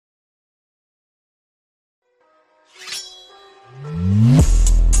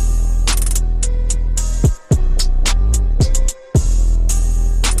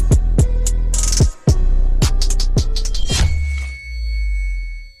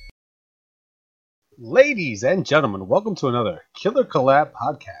Ladies and gentlemen, welcome to another Killer Collab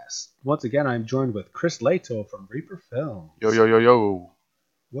podcast. Once again, I'm joined with Chris Lato from Reaper Films. Yo, yo, yo, yo.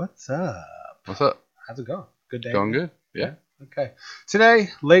 What's up? What's up? How's it going? Good day? Going good? Yeah. Okay. Today,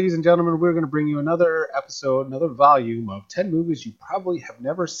 ladies and gentlemen, we're going to bring you another episode, another volume of 10 movies you probably have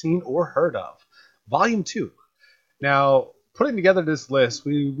never seen or heard of. Volume 2. Now, putting together this list,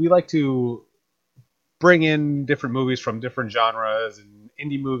 we like to bring in different movies from different genres and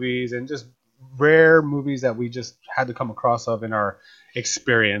indie movies and just rare movies that we just had to come across of in our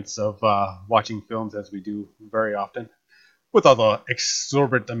experience of watching films, as we do very often with all the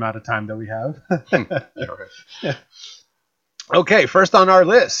exorbitant amount of time that we have. Okay. Okay, first on our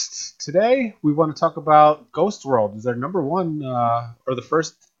list today, we want to talk about Ghost World. Is our number one, or the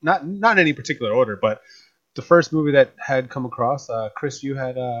first, not in any particular order, but the first movie that had come across. Chris, you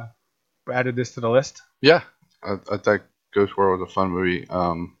had added this to the list. Yeah. I thought Ghost World was a fun movie.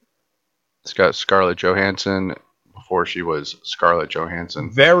 It's got Scarlett Johansson before she was Scarlett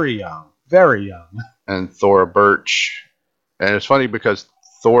Johansson. Very young. Very young. And Thora Birch. And it's funny because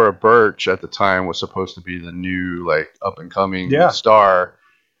Thora Birch at the time was supposed to be the new, up and coming star.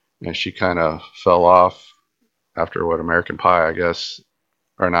 And she kind of fell off after American Pie, I guess.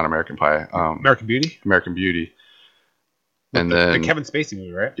 Or not American Pie. American Beauty? American Beauty. And the Kevin Spacey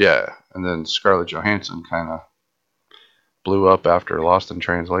movie, right? Yeah. And then Scarlett Johansson kind of blew up after Lost in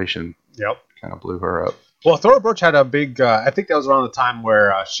Translation. Yep. Kind of blew her up. Well, Thora Birch had a big, I think that was around the time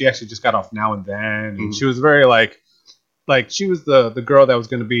where she actually just got off Now and Then. And she was very, she was the girl that was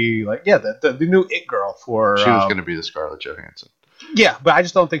going to be, the new it girl for... She was going to be the Scarlett Johansson. Yeah, but I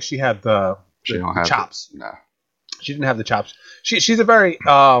just don't think she had the chops. No. She didn't have the chops. She's a very,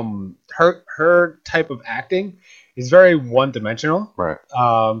 her type of acting is very one-dimensional. Right.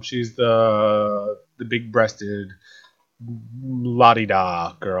 She's the big-breasted...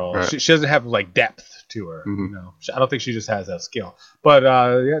 la-di-da girl. Right. She doesn't have depth to her. Mm-hmm. I don't think she just has that skill. But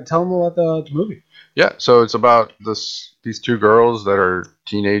tell them about the movie. Yeah, so it's about these two girls that are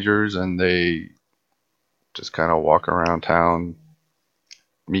teenagers and they just kind of walk around town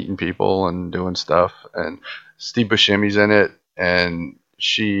meeting people and doing stuff. And Steve Buscemi's in it, and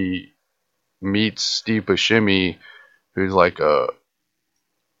she meets Steve Buscemi, who's like a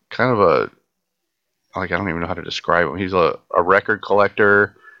kind of a I don't even know how to describe him. He's a record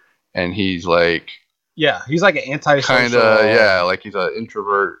collector, and he's he's like an antisocial kind of he's an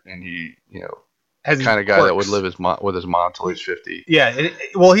introvert, and he has kind of guy that would live with his mom till he's 50. Yeah,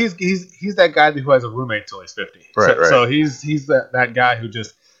 he's that guy who has a roommate till he's 50. Right, right. So he's that guy who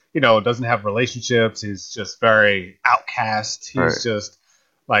just doesn't have relationships. He's just very outcast. He's just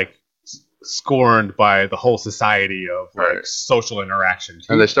scorned by the whole society of social interaction.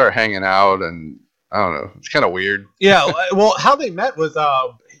 And they start hanging out and. I don't know. It's kind of weird. Yeah. Well, how they met was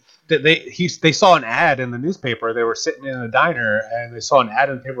they saw an ad in the newspaper. They were sitting in a diner and they saw an ad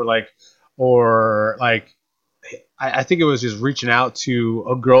in the paper I think it was just reaching out to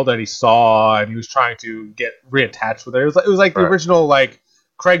a girl that he saw and he was trying to get reattached with her. It was like the original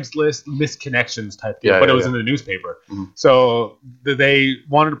Craigslist misconnections type thing, but it was in the newspaper. Mm-hmm. So they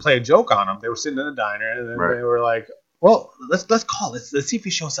wanted to play a joke on him. They were sitting in a diner and then they were like, well, let's call. Let's see if he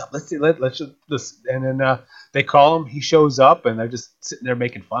shows up. Let's just and then they call him. He shows up, and they're just sitting there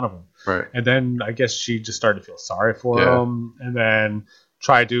making fun of him. Right. And then I guess she just started to feel sorry for him, and then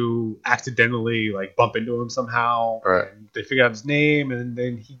tried to accidentally bump into him somehow. Right. And they figure out his name, and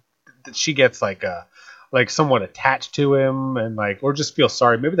then she gets somewhat attached to him, and or just feel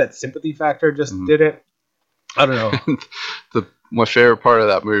sorry. Maybe that sympathy factor just did it. I don't know. My favorite part of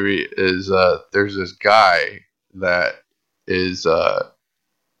that movie is there's this guy that is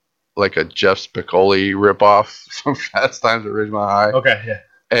like a Jeff Spicoli ripoff from Fast Times at Ridgemont High. Okay, yeah.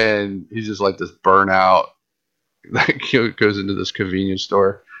 And he's just like this burnout. He goes into this convenience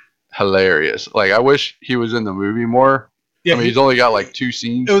store. Hilarious. I wish he was in the movie more. Yeah, he's only got 2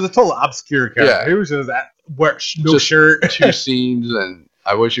 scenes. It was a total obscure character. Yeah. He was just no shirt. 2 scenes, and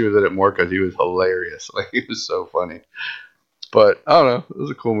I wish he was in it more because he was hilarious. He was so funny. But I don't know. It was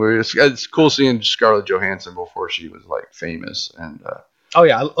a cool movie. It's cool seeing Scarlett Johansson before she was famous. And oh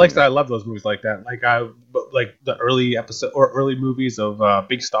yeah, I love those movies like that. The early episode or early movies of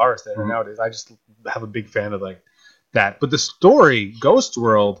big stars that are nowadays. I just have a big fan of that. But the story, Ghost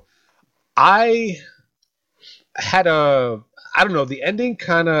World, I don't know. The ending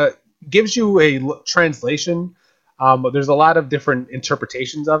kind of gives you a translation. There's a lot of different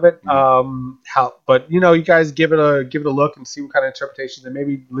interpretations of it. But you guys give it a look and see what kind of interpretations, and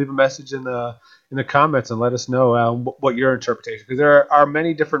maybe leave a message in the comments and let us know what your interpretation. Because there are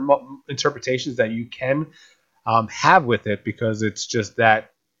many different interpretations that you can have with it, because it's just that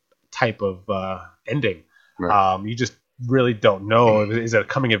type of ending. Right. You just really don't know. Is it a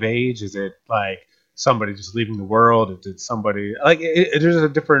coming of age? Is it like somebody just leaving the world? Is it somebody like there's a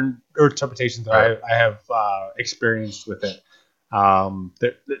different interpretation that Right. I have experienced with it.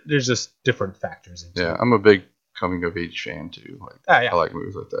 There's just different factors into Yeah, it. I'm a big coming of age fan too. Like I Yeah. like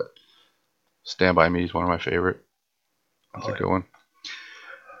movies like that. Stand by Me is one of my favorite. That's a good one.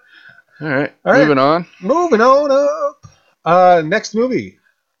 All right, All right. moving on. Moving on up. Next movie,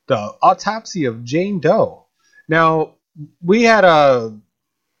 The Autopsy of Jane Doe. Now, we had a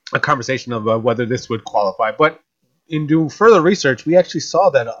conversation of whether this would qualify, but in doing further research, we actually saw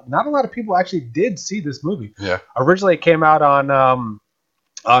that not a lot of people actually did see this movie. Yeah. Originally, it came out on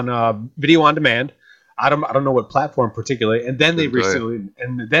video on demand. I don't know what platform particularly, and then they released it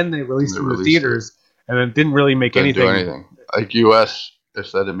in the theaters, and then didn't really make Didn't do anything. anything. Like US, they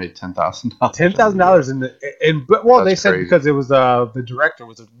said it made $10,000. $10,000 but well, they That's said crazy. because it was the director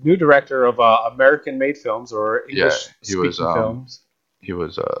was a new director of American-made films or Yeah, English-speaking films. he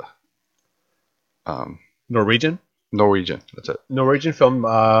was Norwegian Norwegian. That's it. Norwegian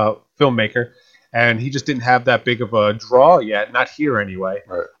filmmaker, and he just didn't have that big of a draw yet. Not here anyway.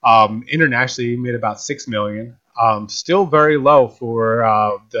 Right. Internationally, he made about $6 million. Still very low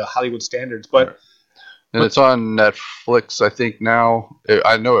for the Hollywood standards, but. Right. And it's on Netflix, I think now.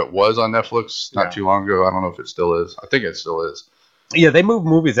 I know it was on Netflix not too long ago. I don't know if it still is. I think it still is. Yeah, they move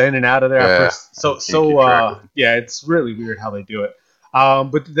movies in and out of there. Yeah, Yeah, it's really weird how they do it.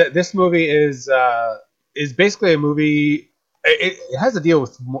 But this movie is basically a movie. It has to deal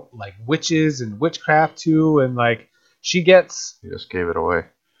with like witches and witchcraft too, and like she gets. You just gave it away.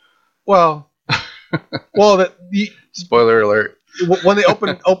 Well, Spoiler alert. When they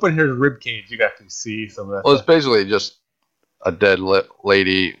open her rib cage, you got to see some of that. Well, it's basically just a dead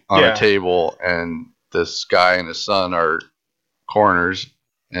lady on a table, and this guy and his son are coroners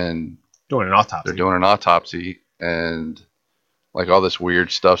and doing an autopsy. They're doing an autopsy, and like all this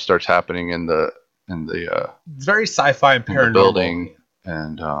weird stuff starts happening in the it's very sci-fi and paranormal building,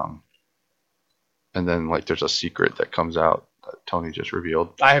 and then like there's a secret that comes out that Tony just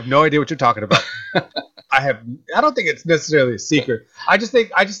revealed. I have no idea what you're talking about. I don't think it's necessarily a secret. I just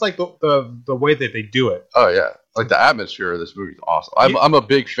like the way that they do it. Oh yeah, like the atmosphere of this movie is awesome. I'm a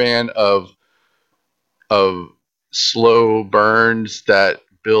big fan of slow burns that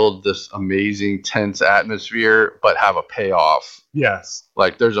build this amazing tense atmosphere, but have a payoff. Yes.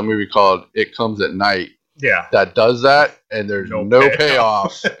 Like there's a movie called It Comes at Night. Yeah. That does that, and there's no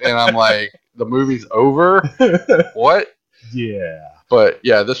payoff, and I'm like, the movie's over. What? Yeah. But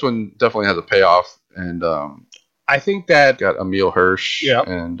yeah, this one definitely has a payoff. And I think that got Emile Hirsch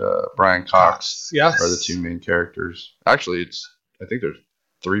and Brian Cox are the two main characters. Actually, I think there's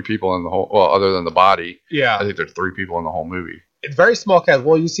 3 people in the whole. Well, other than the body, I think there's 3 people in the whole movie. It's very small cast.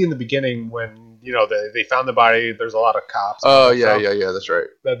 Well, you see in the beginning when they found the body. There's a lot of cops. Oh yeah, that's right.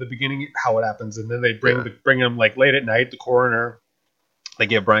 At the beginning, how it happens, and then they bring him like late at night. The coroner. They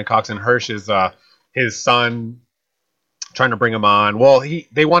give Brian Cox and Hirsch his son. Trying to bring him on. Well,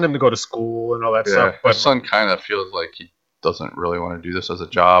 they want him to go to school and all that stuff. But his son kind of feels like he doesn't really want to do this as a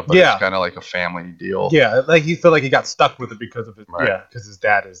job. But it's kind of like a family deal. Yeah, like he felt like he got stuck with it because of because his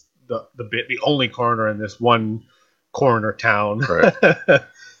dad is the only coroner in this one coroner town. Right.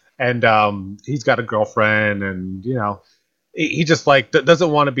 And he's got a girlfriend, and he just like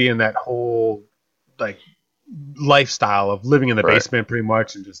doesn't want to be in that whole like lifestyle of living in the basement pretty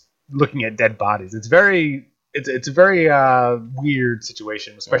much and just looking at dead bodies. It's a very weird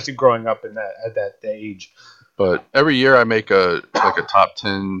situation, especially growing up at that age. But every year I make a top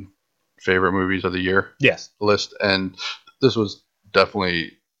 10 favorite movies of the year list, and this was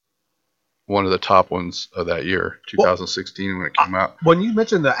definitely one of the top ones of that year, 2016, when it came out. When you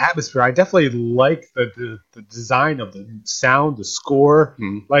mentioned the atmosphere, I definitely like the design of the sound, the score.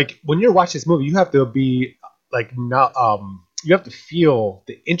 Mm-hmm. Like when you're watching this movie, you have to be like you have to feel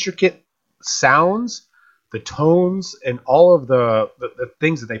the intricate sounds, the tones, and all of the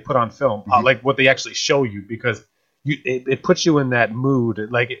things that they put on film, like what they actually show you, because it puts you in that mood.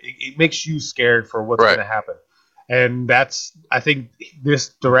 Like it makes you scared for what's going to happen. And I think this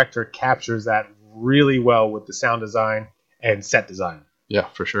director captures that really well with the sound design and set design. Yeah,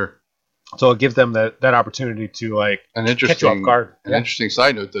 for sure. So it gives them that opportunity to like catch you off guard. An interesting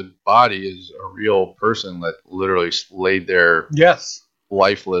side note: the body is a real person that literally laid there,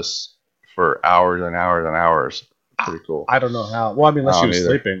 lifeless for hours and hours and hours. Pretty cool. I don't know how. Well, I mean, unless she was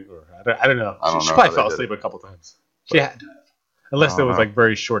sleeping, or I don't know. She probably fell asleep a couple times. She had to, unless it was like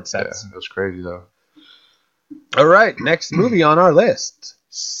very short sets. Yeah, it was crazy though. All right, next movie on our list: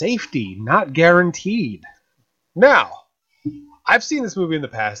 Safety Not Guaranteed. Now, I've seen this movie in the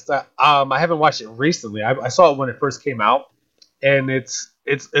past. I haven't watched it recently. I saw it when it first came out, and it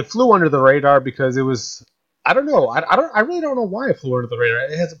flew under the radar because it was. I don't know. I really don't know why it flew under the radar.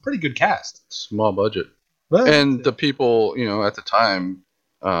 It has a pretty good cast. Small budget. Well, And the people, at the time,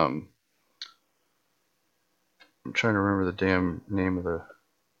 I'm trying to remember the damn name of the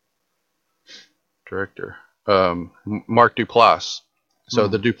director. Mark Duplass. So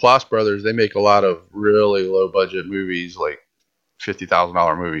the Duplass brothers, they make a lot of really low budget movies, like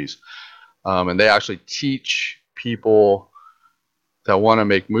 $50,000 movies. And they actually teach people that want to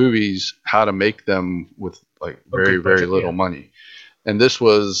make movies how to make them with like very, very little money. And this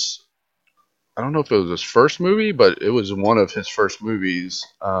was, I don't know if it was his first movie, but it was one of his first movies.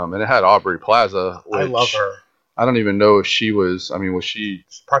 And it had Aubrey Plaza. I love her. I don't even know if she was, was she...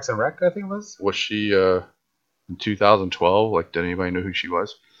 Parks and Rec, I think it was? Was she in 2012? Like, did anybody know who she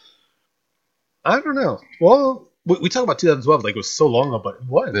was? I don't know. Well, we talk about 2012 like it was so long ago, but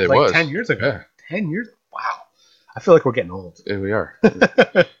it was 10 years ago. Yeah. 10 years? Wow. I feel like we're getting old. Yeah, we are.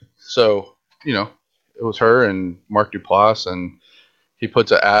 So, it was her and Mark Duplass, and he puts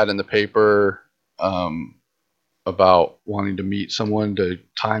an ad in the paper about wanting to meet someone to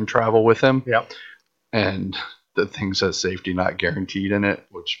time travel with him. Yep. And the thing says safety not guaranteed in it,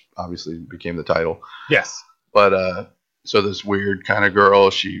 which obviously became the title. Yes. But so this weird kind of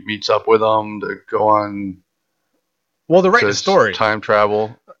girl, she meets up with him to go on. Well, to write the story. Time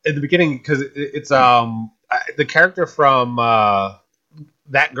travel. At the beginning, because it's the character from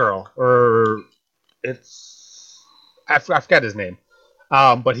that girl, or it's I forgot his name,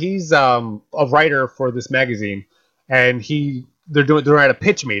 but he's a writer for this magazine, and they're at a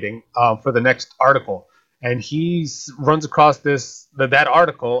pitch meeting for the next article, and he runs across that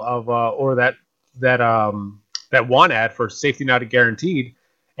article of or that want ad for safety not guaranteed,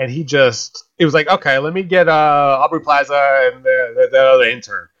 and it was like, okay, let me get Aubrey Plaza and the other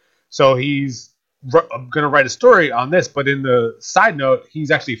intern. So he's going to write a story on this, but in the side note, he's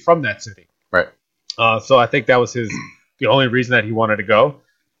actually from that city. Right. So I think that was the only reason that he wanted to go.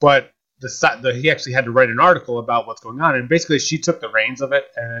 But he actually had to write an article about what's going on, and basically she took the reins of it,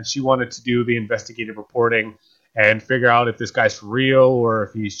 and she wanted to do the investigative reporting and figure out if this guy's for real or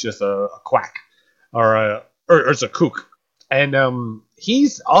if he's just a quack or it's a kook. And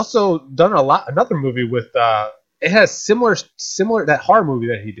he's also done another movie with it has similar that horror movie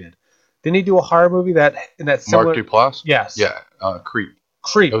that he did. Didn't he do a horror movie that similar? Mark Duplass? Yes. Yeah. Creep.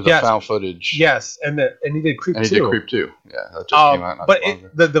 Creep. It was a found footage. Yes, and he did Creep 2. And he did Creep 2. Yeah, that just came out. But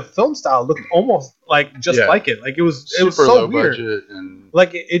the film style looked almost like like it. Like it was so low weird. Budget and like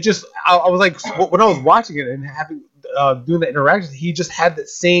it just I was like, when I was watching it and having doing the interactions, he just had the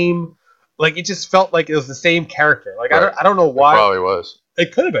same, like it just felt like it was the same character. Like right. I don't know why. It probably was.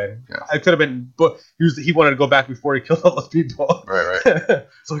 It could have been. Yeah. It could have been, but he wanted to go back before he killed all those people. Right.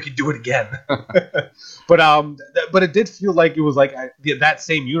 So he could do it again. But it did feel like it was like that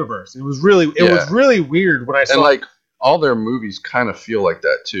same universe. It was really weird when I saw. And like all their movies kind of feel like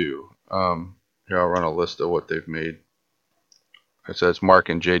that too. Here, I'll run a list of what they've made. It says Mark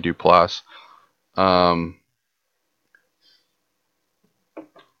and J. Duplass.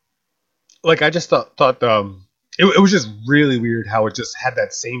 Like I just thought it was just really weird how it just had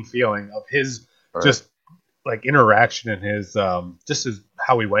that same feeling of his just like interaction and his just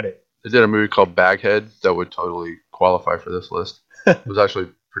how he went it. They did a movie called Baghead that would totally qualify for this list. It was actually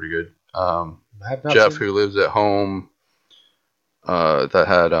pretty good. Jeff, who lives at home, that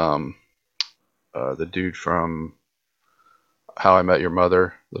had the dude from How I Met Your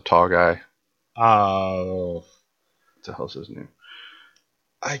Mother, the tall guy. Oh, what the hell's his name?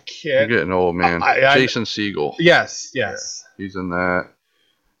 I can't. You're getting old, man. Jason Segel. Yes. Yeah, he's in that.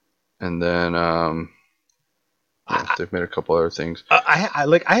 And then they've made a couple other things. I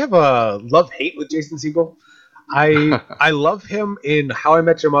have a love-hate with Jason Segel. I love him in How I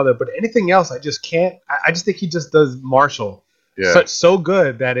Met Your Mother, but anything else I just can't. I just think he just does Marshall so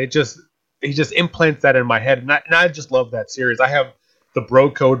good that he just implants that in my head, and I just love that series. I have the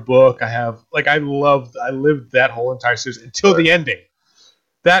Bro Code book. I lived that whole entire series until the ending.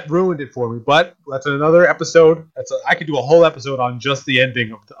 That ruined it for me, but that's another episode. I could do a whole episode on just the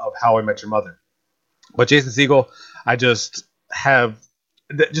ending of How I Met Your Mother. But Jason Segel, I just have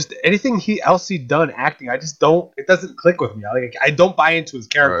just anything else he's done acting. I just don't. It doesn't click with me. I don't buy into his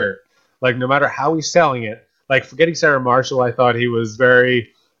character. Right. Like no matter how he's selling it. Like Forgetting Sarah Marshall, I thought he was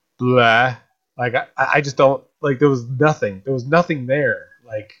very blah. Like I just don't like. There was nothing. There was nothing there.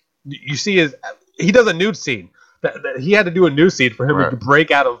 Like you see he does a nude scene. That he had to do a new scene for him to break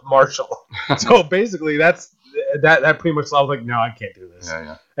out of Marshall. So basically, that pretty much. I was like, no, I can't do this.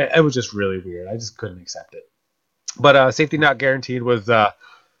 Yeah. It was just really weird. I just couldn't accept it. But Safety Not Guaranteed was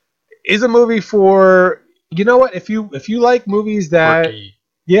is a movie for, you know what, if you like movies that, Quirky,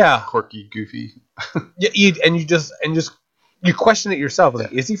 yeah, quirky, goofy. and you just you question it yourself,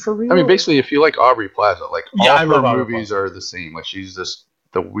 like, Yeah. is he for real? I mean, basically, if you like Aubrey Plaza, like Yeah, all I her love Aubrey movies Plaza. are the same. Like she's just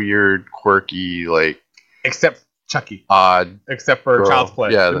the weird, quirky, like Except Chucky, odd except for girl. Child's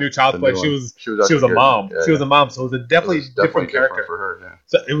Play, Yeah, the new Child's the Play. new She one. was She was she was actually a good. mom. Yeah, She was yeah. a mom, so it was a It definitely was different definitely different character. for her. Yeah.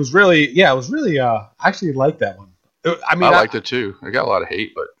 So it was really, yeah, it was really. I actually liked that one. I I mean, liked it too. It got a lot of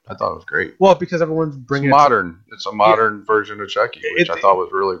hate, but I thought it was great. well, because everyone's It's bringing modern. It's a modern version of Chucky, which It- I thought was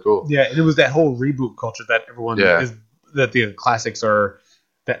really cool. yeah, and it was that whole reboot culture that everyone Yeah. is, that the classics are,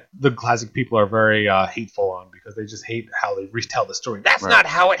 that the classic people are very hateful on, because they just hate how they retell the story. That's Right. not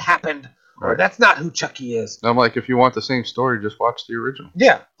how it happened, or Right. that's not who Chucky is. And I'm like, if you want the same story, just watch the original.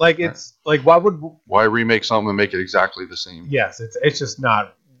 Yeah, like it's like, why would, Why remake something and make it exactly the same? yes, it's just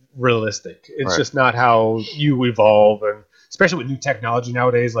not realistic. It's Right. just not how you evolve, and especially with new technology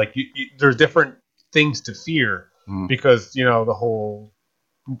nowadays, like there's different things to fear, Mm. because the whole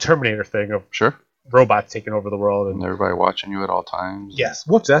Terminator thing of Sure. robots taking over the world, And everybody watching you at all times. yes,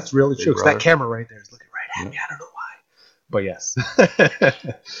 which that's really Big true, because brother. that camera right there is looking right at me. I don't know why, but yes.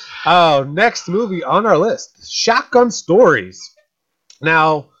 Oh, next movie on our list, Shotgun Stories.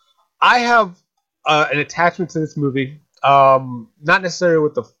 Now, I have an attachment to this movie. Not necessarily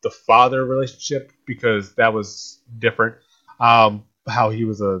with the father relationship, because that was different. How he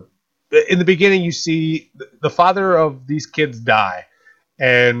was in the beginning, you see the father of these kids die,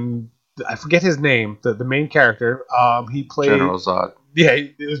 and I forget his name. The main character. He played General Zod. Yeah,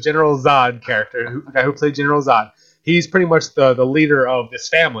 it was General Zod character, the guy who played General Zod. He's pretty much the leader of this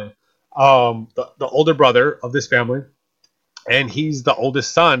family, the older brother of this family, and he's the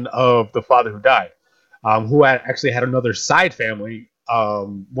oldest son of the father who died, who actually had another side family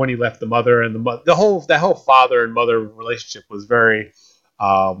when he left the mother, and the whole father and mother relationship was very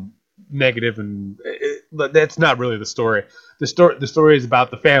negative, and but that's not really the story. The story is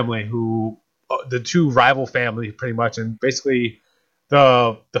about the family who, the two rival families pretty much, and basically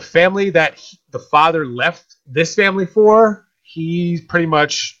the family that the father left this family for, he's pretty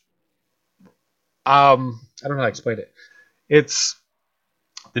much, I don't know how to explain it. It's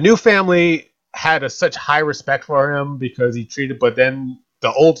the new family had such high respect for him because he treated, but then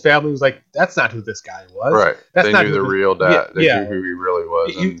the old family was like, that's not who this guy was. Right. That's They not knew who the this- real dad. Yeah, They yeah. knew who he really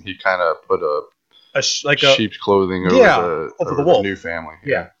was, You- and he kind of put a like sheep's clothing over Yeah, the over the the wolf. new family.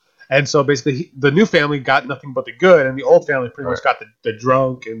 Yeah. And so basically, the new family got nothing but the good, and the old family pretty much Right. got the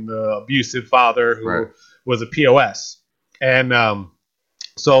drunk and the abusive father who Right. was a POS. And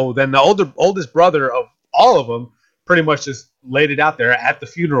so then the oldest brother of all of them pretty much just laid it out there at the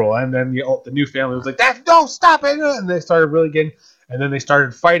funeral, and then the new family was like, "That don't stop it!" And they started really getting, and then they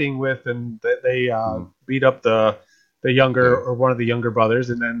started fighting with, and they beat up the younger, or one of the younger brothers,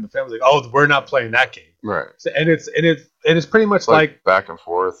 and then the family's like, "Oh, we're not playing that game." Right. So, and it's pretty much It's like like, back and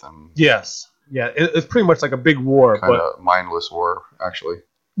forth and yes, yeah, it's pretty much like a big war, kind but of mindless war, actually.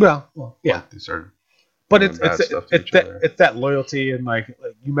 well, yeah, Like they started but doing it's bad it's stuff to it's each that other. it's that loyalty, and like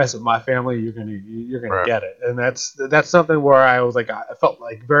you mess with my family, you're gonna Right. get it, and that's something where I was like, I felt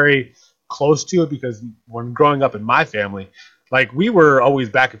like very close to it, because when growing up in my family, like we were always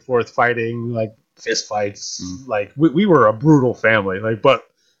back and forth fighting, like fist fights, like we were a brutal family, like, but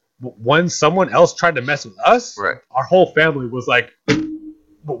when someone else tried to mess with us, Right. our whole family was like,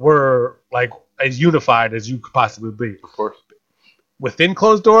 we're like as unified as you could possibly be. Of course. Within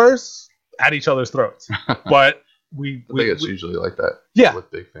closed doors, at each other's throats. But I think it's usually like that. Yeah. With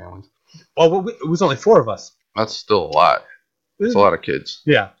big families. well, it was only 4 of us. That's still a lot. It's a lot of kids.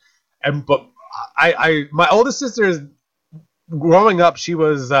 Yeah, but my oldest sister is, growing up, she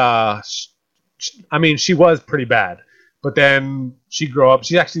was she was pretty bad, but then she grew up.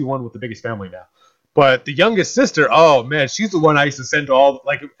 She's actually the one with the biggest family now. But the youngest sister, oh man, she's the one I used to send to all.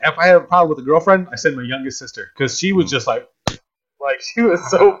 Like, if I had a problem with a girlfriend, I send my youngest sister, because she was just like she was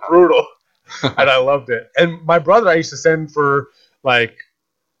so brutal, and I loved it. And my brother, I used to send for like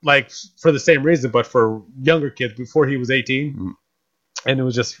for the same reason, but for younger kids before he was 18. Mhm. And it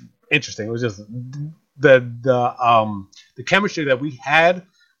was just interesting. It was just the chemistry that we had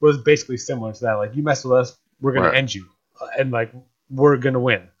was basically similar to that. Like, you mess with us, we're gonna Right. end you, and like we're gonna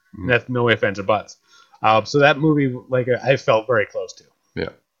win. Mhm. And that's no ifs, ands, or buts. So that movie, like, I felt very close to.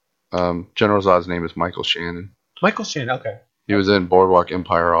 General Zod's name is Michael Shannon. Michael Shannon. Okay, He was in Boardwalk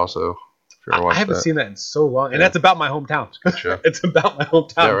Empire also. If you ever I watched haven't that. seen that in so long, and Yeah. that's about my hometown. Good show. It's about my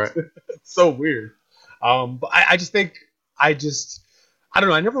hometown. Yeah, right. It's so weird. But I just think I don't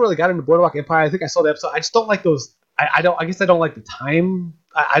know. I never really got into Boardwalk Empire. I think I saw the episode. I just don't like those. I guess I don't like the time.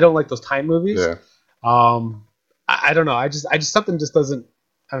 I don't like those time movies. Yeah. I don't know. I just something just doesn't.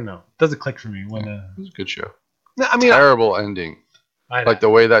 I don't know. Doesn't click for me when. It was a good show. No, I mean, Terrible ending. Like the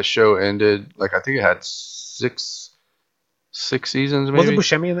way that show ended. Like I think it had six seasons. Maybe. Was it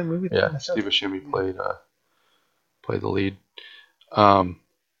Buscemi in that movie? Yeah, Steve Buscemi played the lead.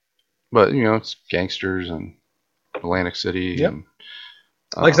 But you know, it's gangsters and Atlantic City. Yep. And,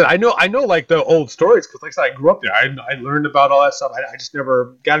 like I said, I know like the old stories because, like I said, I grew up there. I learned about all that stuff. I just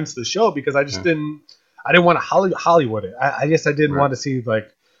never got into the show because I just didn't. I didn't want to Hollywood it. I guess I didn't want to see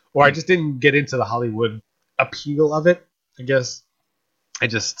like, or I just didn't get into the Hollywood appeal of it. I guess I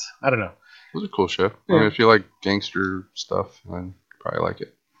don't know. It was a cool show. Yeah. I mean, if you like gangster stuff, then you probably like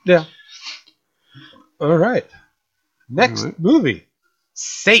it. Yeah. All right. Next movie,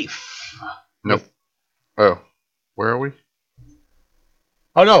 Safe. Nope. Oh, where are we?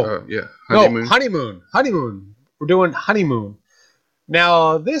 Oh no. Yeah. Honeymoon. No, Honeymoon. We're doing Honeymoon.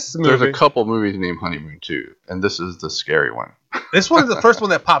 Now this movie. There's a couple movies named Honeymoon too, and this is the scary one. This one is the first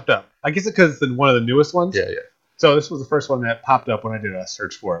one that popped up. I guess it's because it's one of the newest ones. Yeah. So this was the first one that popped up when I did a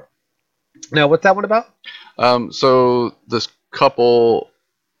search for it. Now, what's that one about? So this couple,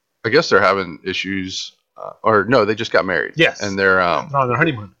 I guess they're having issues, or no, they just got married. Yes. And they're on their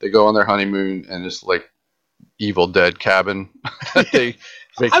honeymoon. They go on their honeymoon, and it's like Evil Dead cabin. They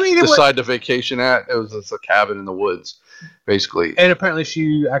decide to vacation at. It was just a cabin in the woods, basically. And apparently,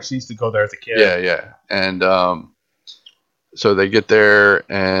 she actually used to go there as a kid. Yeah. And so they get there,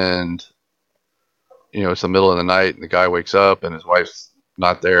 and you know, it's the middle of the night, and the guy wakes up, and his wife's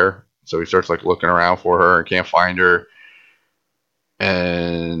not there. So he starts like looking around for her and can't find her.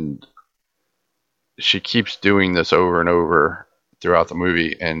 And she keeps doing this over and over throughout the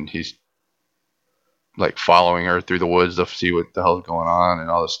movie, and he's like following her through the woods to see what the hell's going on and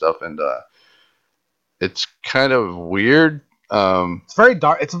all this stuff. And it's kind of weird. It's very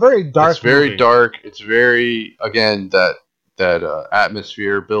dark. It's a very dark. It's very movie. dark. It's very, again, that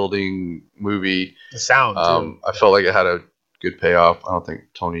atmosphere building movie. The sound too. I felt like it had a good payoff. I don't think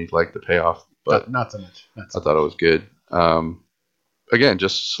Tony liked the payoff, but not so much. I thought it was good. Again,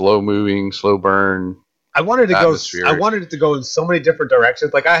 just slow moving, slow burn. I wanted it to go in so many different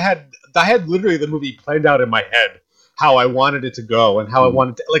directions. Like I had literally the movie planned out in my head how I wanted it to go and how I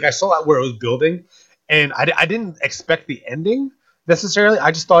wanted to. Like I saw where it was building, and I didn't expect the ending necessarily.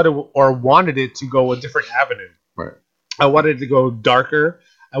 I just thought wanted it to go a different avenue. Right. I wanted it to go darker.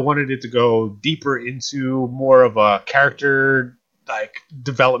 I wanted it to go deeper into more of a character like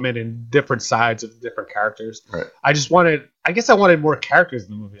development and different sides of different characters. Right. I guess I wanted more characters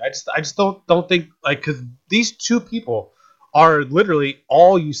in the movie. I just don't think like because these two people are literally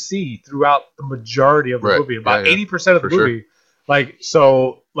all you see throughout the majority of the movie. About 80% of the movie. Sure. Like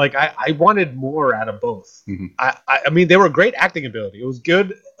so, like I wanted more out of both. Mm-hmm. I mean, they were great acting ability. It was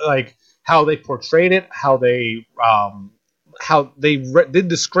good, like how they portrayed it, how they did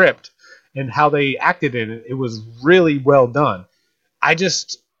the script, and how they acted in it. It was really well done. I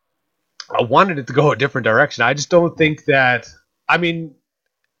wanted it to go a different direction. I just don't think that. I mean,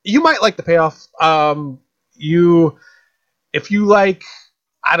 you might like the payoff. If you like,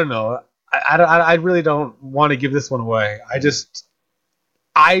 I don't know. I really don't want to give this one away.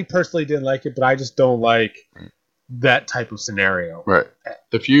 I personally didn't like it, but I just don't like that type of scenario. Right. I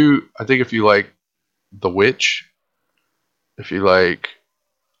think if you like The Witch, if you like,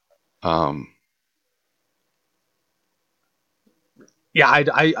 yeah,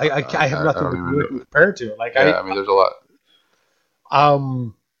 I have nothing to compare to it. Like, yeah, I mean, there's a lot.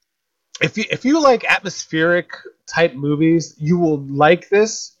 If you like atmospheric type movies, you will like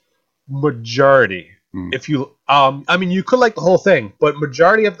this majority. If you, I mean, you could like the whole thing, but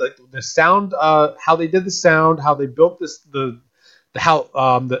majority of the sound, how they did the sound, how they built this, the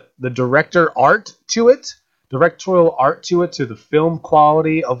directorial art to it, to the film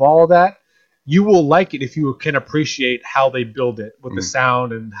quality of all of that. You will like it if you can appreciate how they build it with the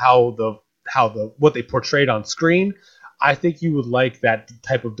sound and how what they portrayed on screen. I think you would like that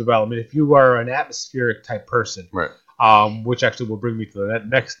type of development if you are an atmospheric type person. Right. Which actually will bring me to that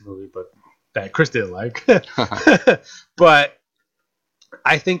next movie, but that Chris didn't like. But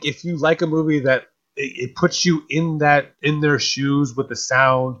I think if you like a movie that it puts you in their shoes with the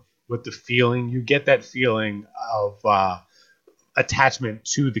sound, with the feeling, you get that feeling of attachment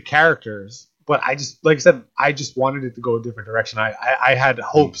to the characters. But like I said, I just wanted it to go a different direction. I had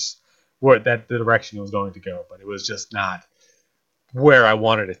hopes that the direction it was going to go, but it was just not where I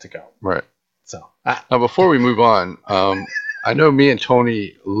wanted it to go. Right. So now, before we move on, I know me and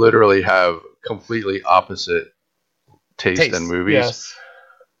Tony literally have completely opposite taste in movies. Yes.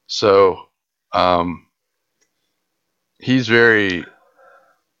 So, he's very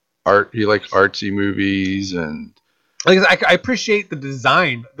he likes artsy movies and like I appreciate the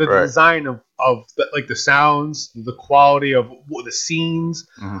design, Right. design of the, like the sounds, the quality of the scenes.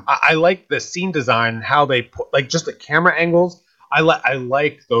 Mhm. I like the scene design and how they put like just the camera angles. I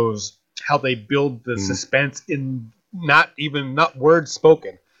like those how they build the Mhm. suspense in not words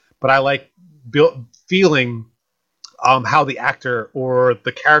spoken, but I like build feeling how the actor or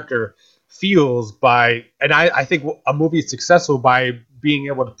the character feels by, and I think a movie is successful by being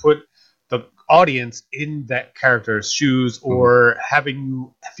able to put the audience in that character's shoes Mhm. or having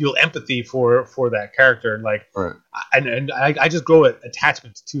you feel empathy for that character and like Right. and I just go with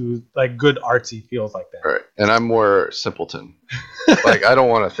attachments to like good artsy feels like that. Right. And I'm more simpleton. Like I don't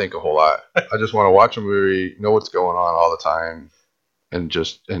want to think a whole lot. I just want to watch a movie, know what's going on all the time, and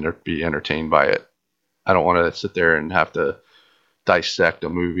just be entertained by it. I don't want to sit there and have to dissect a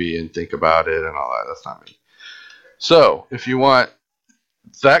movie and think about it and all that. That's not me. So if you want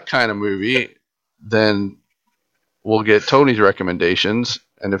that kind of movie, then we'll get Tony's recommendations.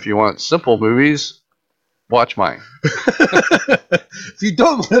 And if you want simple movies, watch mine. If you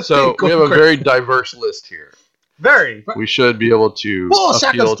don't want to So think, we have a very diverse list here. very We should be able to well.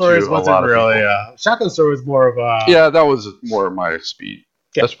 Shotgun appeal Stories to a wasn't lot of really. people. Shotgun Story was more of a Yeah, that was more my speed.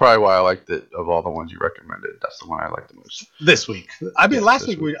 Yeah. That's probably why I liked it of all the ones you recommended. That's the one I liked the most. this week. I mean, Yeah, last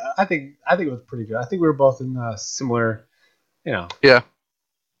this week I think it was pretty good. I think we were both in similar, you know. Yeah,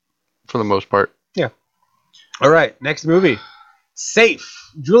 for the most part. Yeah. All right, next movie,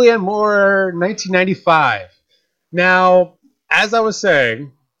 Safe, Julianne Moore, 1995. Now, as I was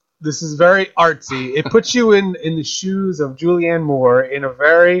saying, this is very artsy. It puts you in the shoes of Julianne Moore in a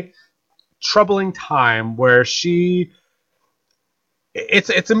very troubling time where she.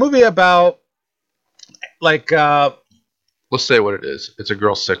 It's a movie about like Let's say what it is. It's a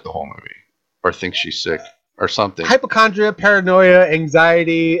girl sick the whole movie, or thinks she's sick, or something. hypochondria, paranoia,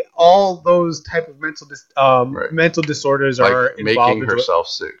 anxiety, all those type of Right. mental disorders Like are involved making into it. herself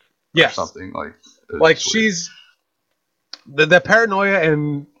sick, Yes. or something like. Like it's weird. she's the paranoia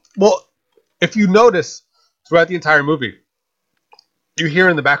and well, if you notice throughout the entire movie, you hear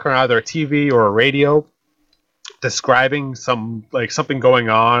in the background either a TV or a radio describing something going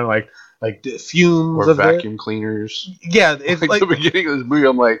on, like the fumes or of vacuum cleaners. Yeah, it's Like like the beginning of this movie,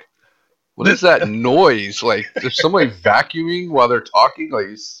 I'm like, what is that noise? Like, there's somebody vacuuming while they're talking. Like,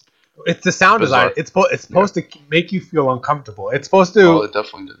 it's the sound bizarre. design. It's supposed to make you feel uncomfortable. It's supposed to. Well, it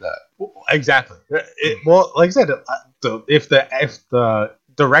definitely did that. Exactly. Well, like I said, if the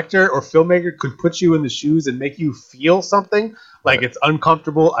director or filmmaker could put you in the shoes and make you feel something like Right. it's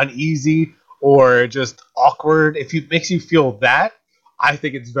uncomfortable, uneasy, or just awkward, if it makes you feel that, I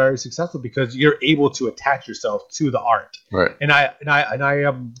think it's very successful because you're able to attach yourself to the art. Right. And I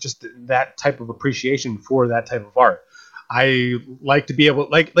am just that type of appreciation for that type of art. I like to be able,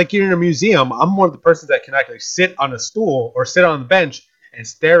 like you're in a museum. I'm one of the persons that can actually sit on a stool or sit on the bench and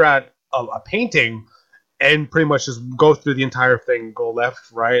stare at a painting and pretty much just go through the entire thing, go left,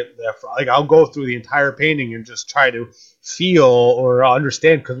 right, left. Like I'll go through the entire painting and just try to feel or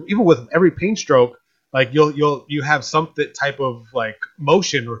understand. Because even with every paint stroke, like you have some type of like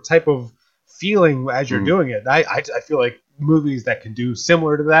motion or type of feeling as you're doing it. I feel like movies that can do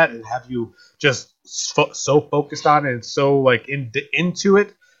similar to that and have you just so focused on it and so like into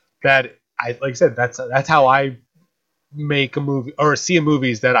it that like I said, that's how I make a movie or see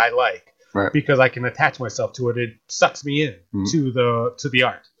movies that I like. Right. Because I can attach myself to it. It sucks me in to the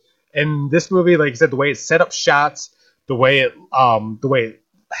art. And this movie, like I said, the way it set up shots, the way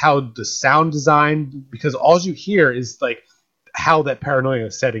how the sound design, because all you hear is like how that paranoia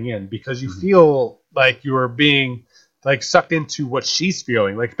is setting in, because you feel like you are being like sucked into what she's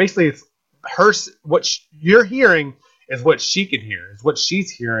feeling. Like basically, it's her you're hearing is what she can hear, is what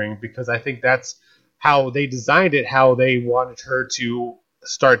she's hearing, because I think that's how they designed it, how they wanted her to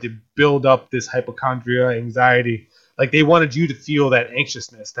start to build up this hypochondria, anxiety. Like they wanted you to feel that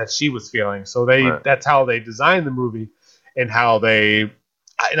anxiousness that she was feeling. So that's how they designed the movie, and how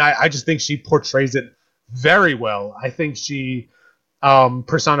I just think she portrays it very well. I think she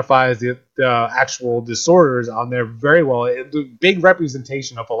personifies the actual disorders on there very well. The big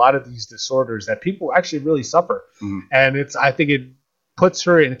representation of a lot of these disorders that people actually really suffer. And I think it puts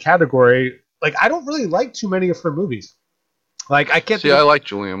her in a category. Like I don't really like too many of her movies. Like I can't. I like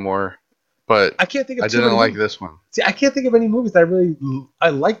Julianne Moore, but I can't think of. I didn't like this one. See, I can't think of any movies that I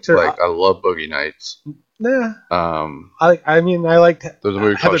liked her. Like I love Boogie Nights. Nah. I liked. There's a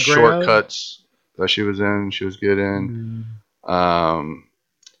movie called Shortcuts that she was in. She was good in.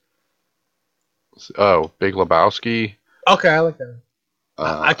 Big Lebowski. Okay, I like that.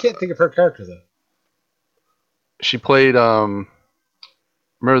 I can't think of her character though. She played.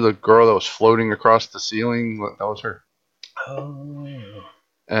 Remember the girl that was floating across the ceiling? That was her. Oh.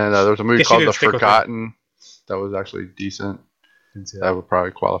 And there was a movie Guess she called The didn't stick with her. Forgotten that was actually decent. Didn't see That that. would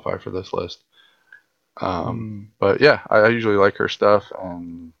probably qualify for this list. But yeah, I usually like her stuff,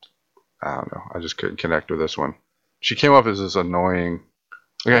 and I don't know, I just couldn't connect with this one. She came off as this annoying.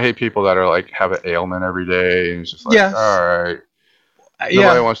 Like, I hate people that are like have an ailment every day, and it's just like, Yeah. all right, nobody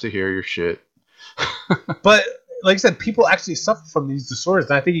Yeah, wants to hear your shit. but like I said, people actually suffer from these disorders,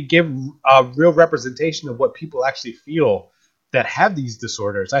 and I think it gave a real representation of what people actually feel that have these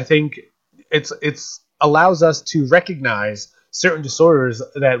disorders. I think it's allows us to recognize certain disorders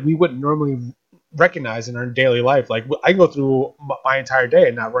that we wouldn't normally recognize in our daily life. Like I can go through my entire day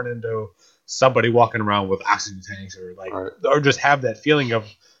and not run into somebody walking around with oxygen tanks or like Right. or just have that feeling of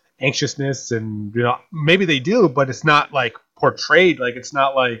anxiousness, and maybe they do, but it's not like portrayed, like it's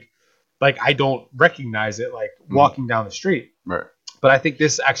not like I don't recognize it like walking down the street. Right. But I think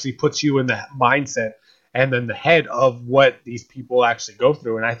this actually puts you in the mindset and then the head of what these people actually go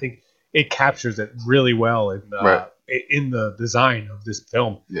through, and I think it captures it really well in the design of this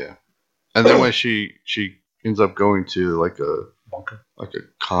film. Yeah. And then when she ends up going to like a Bunker. like a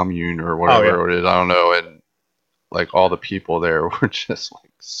commune or whatever it is, I don't know, and like all the people there were just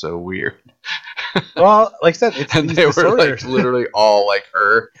like so weird. Well, like I said, it's And these they were disorders. like literally all like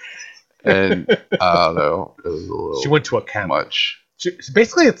her, and I don't know, it was a little She went to a camp. much.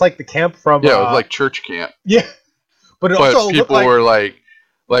 Basically, it's like the camp from Yeah, it was like church camp. yeah, but it But also looked people like were like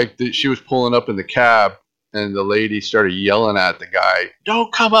she was pulling up in the cab, and the lady started yelling at the guy,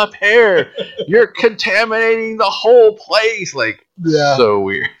 "Don't come up here! You're contaminating the whole place!" Like, Yeah. so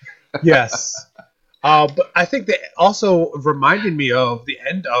weird. yes. But I think that also reminded me of the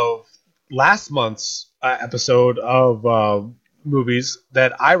end of last month's episode of movies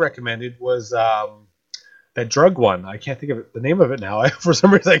that I recommended was that drug one. I can't think of the name of it now. For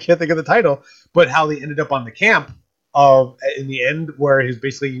some reason, I can't think of the title. But how they ended up on the camp in the end, where he's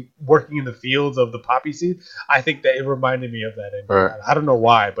basically working in the fields of the poppy seed. I think that it reminded me of that ending. Right. I don't know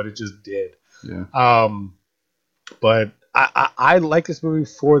why, but it just did. Yeah. But I like this movie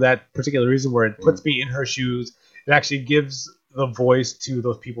for that particular reason, where it puts me in her shoes. It actually gives the voice to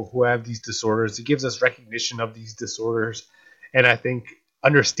those people who have these disorders. It gives us recognition of these disorders, and I think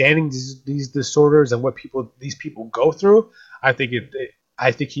understanding these disorders and what these people go through, I think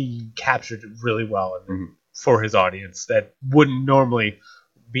I think he captured it really well for his audience that wouldn't normally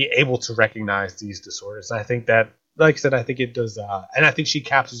be able to recognize these disorders. And I think that, like I said, I think it does, and I think she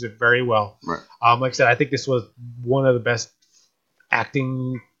captures it very well. Right. Like I said, I think this was one of the best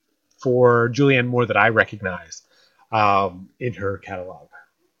acting for Julianne Moore that I recognize in her catalog,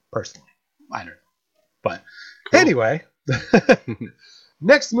 personally. I don't know. But anyway,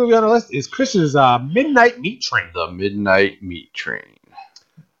 next movie on our list is Chris's Midnight Meat Train. The Midnight Meat Train.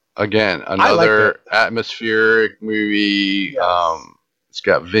 Again, another atmospheric movie. Yes. It's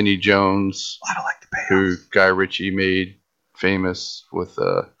got Vinnie Jones, I don't like the payoff. who Guy Ritchie made famous with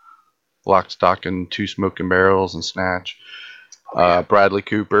Lock, Stock, and Two Smoking Barrels and Snatch. Bradley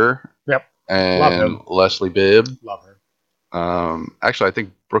Cooper. Yep. And Leslie Bibb. Love her. Actually, I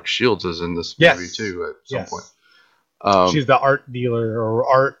think Brooke Shields is in this movie too at some point. She's the art dealer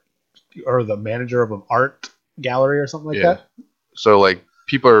or the manager of an art gallery or something like that. So like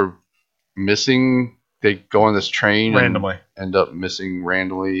people are missing. They go on this train randomly, and end up missing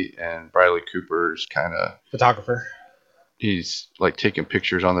randomly, and Bradley Cooper's kind of photographer. He's like taking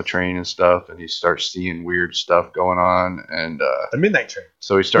pictures on the train and stuff, and he starts seeing weird stuff going on, and the Midnight Train.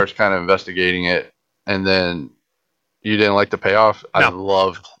 So he starts kind of investigating it, and then you didn't like the payoff. No. I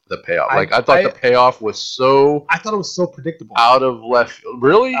loved the payoff. I thought the payoff was so. I thought it was so predictable. Out of left field.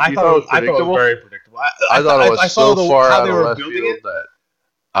 Really? I thought it was very predictable. I thought it was so far out of left field that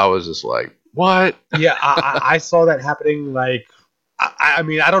I was just like, what? Yeah, I saw that happening. Like, I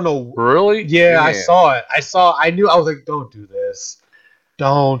mean, I don't know. Really? Yeah, I saw it. I knew. I was like, don't do this.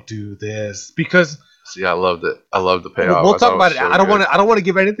 Don't do this. Because. See, I loved it. I loved the payoff. We'll talk about it. So I don't want to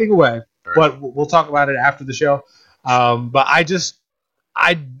give anything away, right. But we'll talk about it after the show. But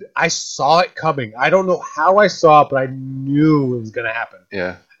I saw it coming. I don't know how I saw it, but I knew it was going to happen.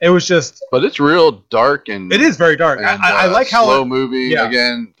 Yeah. It was just. But it's real dark and. It is very dark. And, I like how slow moving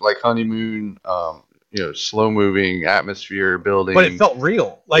again, like Honeymoon. Slow moving atmosphere building. But it felt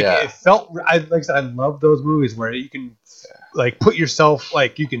real. Like it felt. Like I said, I love those movies where you can, like, put yourself,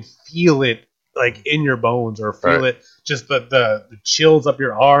 like you can feel it, like in your bones, or feel it just the chills up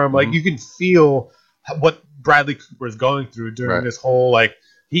your arm. Like you can feel what Bradley Cooper is going through during this whole like.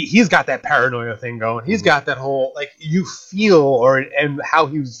 He's got that paranoia thing going. He's got that whole like you feel and how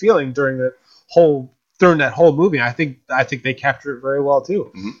he was feeling during that whole movie. I think they captured it very well too.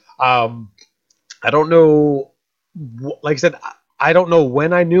 Mm-hmm. I don't know like I said, I don't know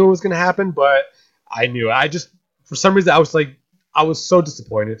when I knew it was going to happen, but I knew it. I just, for some reason, I was so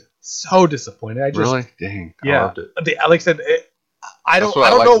disappointed. So disappointed. I just, Really? Dang, I yeah. loved it. Like I said, I That's don't, what I I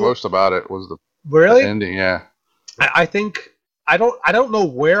don't liked know. most about it was the Really? ending. Yeah. I think I don't know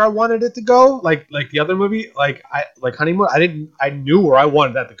where I wanted it to go. Like the other movie, like Honeymoon. I knew where I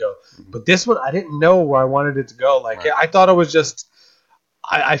wanted that to go, Mhm. but this one I didn't know where I wanted it to go. Like Right. I thought it was just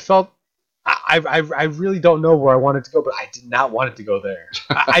I felt I really don't know where I wanted to go, but I did not want it to go there.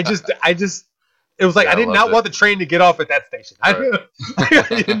 I just it was like Yeah, I I did loved not it. want the train to get off at that station. Right.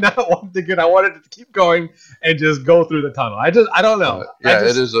 I did not want to get. I wanted it to keep going and just go through the tunnel. I don't know. I Yeah,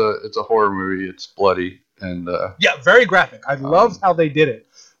 just it's a horror movie. It's bloody and Yeah, very graphic. I loved how they did it.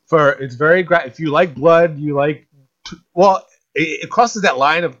 It's very if you like blood, you like well, it crosses that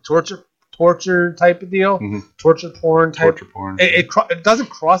line of torture type of deal, mhm, torture porn type. torture porn. It doesn't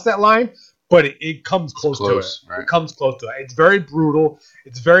cross that line, but it comes close to it. close, right. It comes close to it. It's very brutal.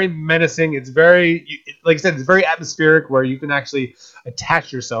 It's very menacing. It's like I said, it's very atmospheric where you can actually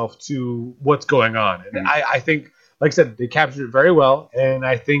attach yourself to what's going on. And Mhm. I think, like I said, they captured it very well. And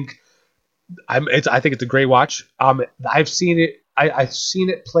I think I think it's a great watch. I've seen it. I've seen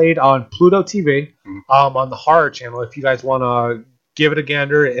it played on Pluto TV, Mhm. on the horror channel. If you guys want to give it a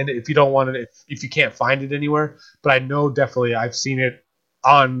gander, and if you don't want it, if you can't find it anywhere, but I know definitely I've seen it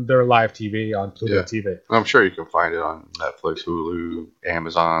on their live TV on Pluto Yeah. TV. I'm sure you can find it on Netflix, Hulu,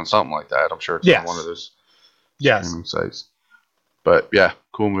 Amazon, something like that. I'm sure it's Yes. on one of those Yes. streaming sites. But yeah,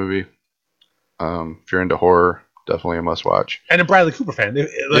 cool movie. If you're into horror, definitely a must watch. And a Bradley Cooper fan. Yeah,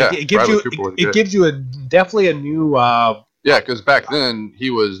 It gives Bradley you Cooper was it good. gives you definitely a new Yeah, because back then he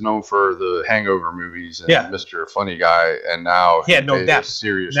was known for the Hangover movies and Yeah. Mr. Funny Guy, and now He had no made depth. a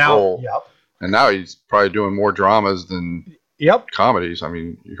serious now. role. Yep. And now he's probably doing more dramas than Yep. comedies. I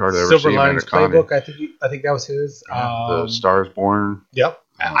mean, you hardly ever Silver see him in a Linings comedy. Playbook. I think that was his. The Stars Born. Yep.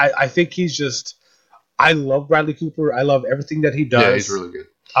 I think he's just. I love Bradley Cooper. I love everything that he does. Yeah, he's really good.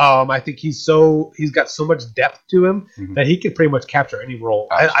 I think he's got so much depth to him Mhm. that he can pretty much capture any role.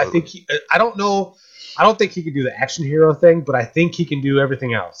 I Absolutely. think I don't know. I don't think he can do the action hero thing, but I think he can do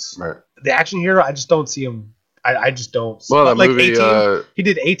everything else. Right. The action hero, I just don't see him. I just don't. Well, that like movie. A-Team, he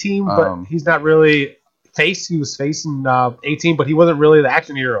did A-Team, but um, he's not really face. He was facing A-Team, but he wasn't really the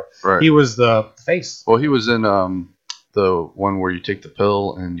action hero. right. He was the face. Well, he was in the one where you take the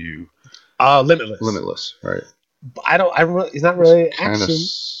pill and you Limitless. Limitless, right? I don't. He's not really Kind of action.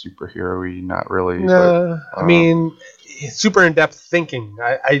 superhero-y, not really. No, but, I mean, super in depth thinking.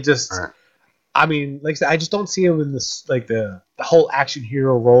 I just, Right. I mean, like I said, I just don't see him in this like the whole action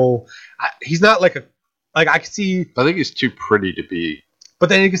hero role. He's not like I can see, I think he's too pretty to be. but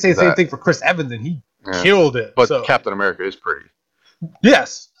then you can say the same That- thing for Chris Evans, and he Yeah. killed it. But so, Captain America is pretty.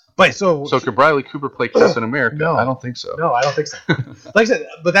 yes, but so So could Bradley Cooper play Captain America? No. I don't think so. no, I don't think so. Like I said,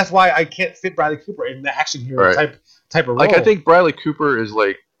 but that's why I can't fit Bradley Cooper in the action hero Right. type of role. Like I think Bradley Cooper is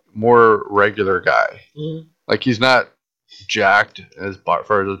like more regular guy. Mhm. Like he's not jacked as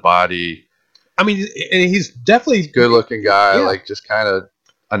for his body. I mean, and he's definitely Good looking guy. Yeah. Like just kind of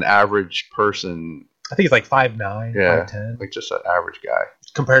an average person. I think he's like 5'9", Yeah. 5'10". Like just an average guy.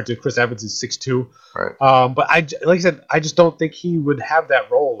 Compared to Chris Evans is 6'2". Right. But like I said, I just don't think he would have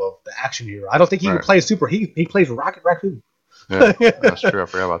that role of the action hero. I don't think he Right. would play a super. He plays Rocket Raccoon. Yeah, that's true. I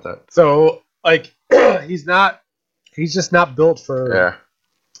forgot about that. So like he's just not built for Yeah.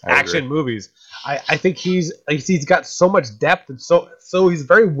 I action agree. movies. I think he's got so much depth and so he's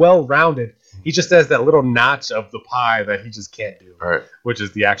very well rounded. He just has that little notch of the pie that he just can't do, All right. which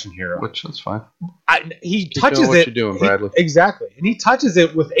is the action hero. Which that's fine. He Keep touches doing what it. you're doing, he- Bradley. exactly, and he touches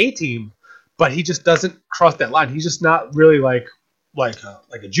it with A-Team, but he just doesn't cross that line. He's just not really like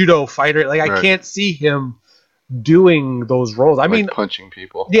a judo fighter. Like I Right. can't see him doing those roles. I Like mean, punching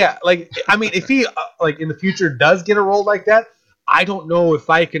people. yeah, like I mean, if he like in the future does get a role like that, I don't know if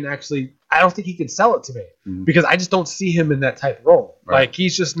I can actually. I don't think he can sell it to me Mhm. because I just don't see him in that type of role. Right. Like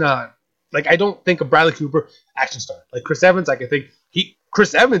he's just not. Like I don't think of Bradley Cooper action star. Like Chris Evans, I can think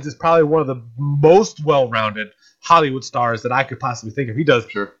Chris Evans is probably one of the most well-rounded Hollywood stars that I could possibly think of. He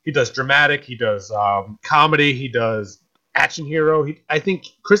does dramatic, he does comedy, he does action hero. I think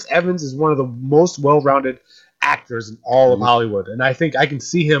Chris Evans is one of the most well-rounded actors in all of Mhm. Hollywood, and I think I can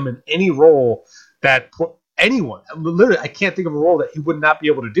see him in any role that anyone. Literally, I can't think of a role that he would not be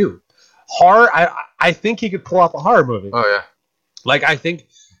able to do. Horror, I think he could pull off a horror movie. Oh yeah. Like I think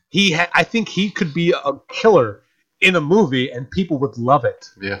he could be a killer in a movie and people would love it.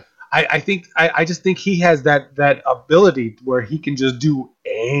 Yeah. I just think he has that ability where he can just do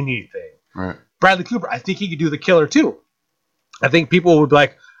anything. Right. Bradley Cooper, I think he could do the killer too. I think people would be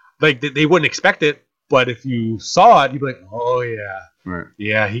like they wouldn't expect it. But if you saw it, you'd be like, oh yeah, Right.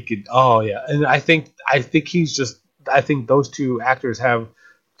 yeah, he could. Oh yeah, and I think he's just. I think those two actors have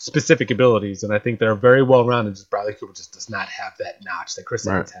specific abilities, and I think they're very well rounded. Just Bradley Cooper just does not have that notch that Chris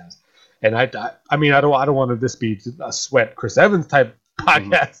Evans has. And I mean, I don't want this be a sweat Chris Evans type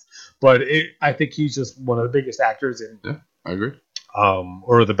podcast, but I think he's just one of the biggest actors in. Yeah, I agree.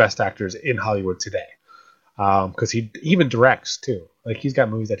 Or the best actors in Hollywood today, because he even directs too. Like he's got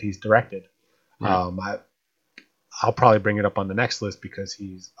movies that he's directed. Right. I'll probably bring it up on the next list because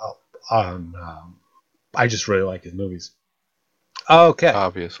he's on. I just really like his movies. Okay.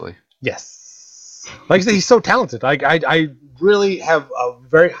 Obviously. Yes. Like I said, he's so talented. I really have a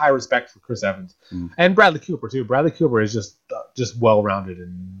very high respect for Chris Evans and Bradley Cooper too. Bradley Cooper is just well rounded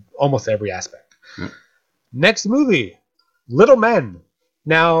in almost every aspect. Next movie, Little Men.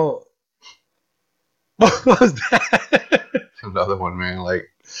 Now, what was that? Another one, man. Like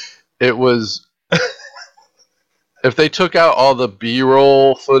it was. If they took out all the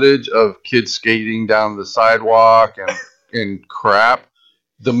B-roll footage of kids skating down the sidewalk and crap,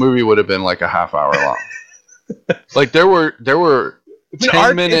 the movie would have been like a half hour long. Like there were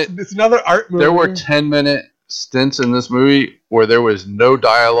 10-minute. It's another art movie. There were 10-minute stints in this movie where there was no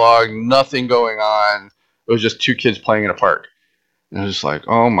dialogue, nothing going on. It was just two kids playing in a park. And I was just like,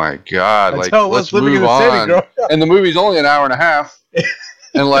 oh my god, like let's move on. And the movie's only an hour and a half,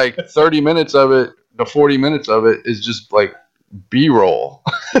 and like 30 minutes of it. The 40 minutes of it is just like B-roll.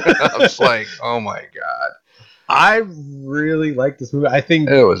 I was like, oh my god. I really like this movie. I think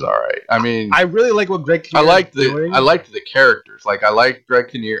it was all right. I mean, I really like what Greg Kinnear I liked the characters. Like I like Greg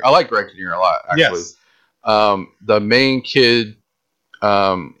Kinnear. I like Greg Kinnear a lot, actually. Yes. The main kid.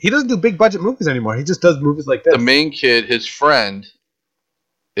 He doesn't do big budget movies anymore. He just does movies like this. The main kid, his friend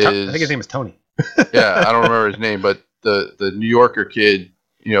is. I think his name is Tony. Yeah, I don't remember his name, but the New Yorker kid,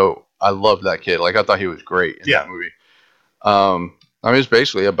 I loved that kid. Like I thought he was great in that movie. I mean, it's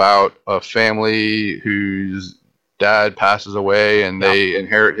basically about a family whose dad passes away and they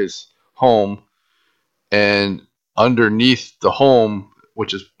inherit his home. And underneath the home,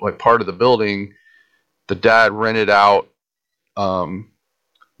 which is like part of the building, the dad rented out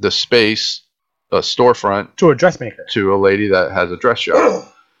the space, a storefront, to a dressmaker, to a lady that has a dress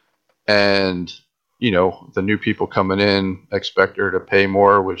shop. And the new people coming in expect her to pay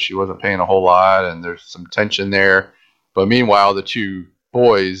more, which she wasn't paying a whole lot, and there's some tension there. But meanwhile, the two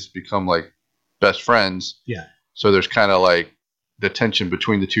boys become like best friends. Yeah. So there's kind of like the tension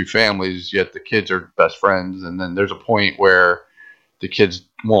between the two families, yet the kids are best friends. And then there's a point where the kids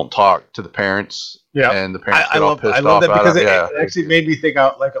won't talk to the parents. Yeah. And the parents get all pissed off. I love that because it actually made me think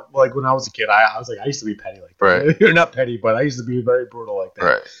out like when I was a kid, I was like, I used to be petty like that. Right. You're not petty, but I used to be very brutal like that.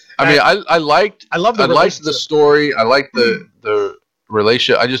 Right. I mean, I liked the story. I liked the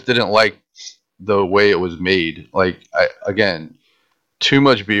relationship. I just didn't like the way it was made. Like again, too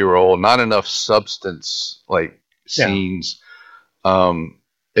much B-roll, not enough substance, like scenes.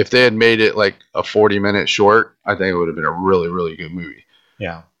 If they had made it like a 40-minute short, I think it would have been a really, really good movie.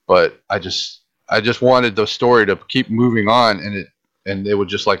 Yeah. But I just wanted the story to keep moving on, and it would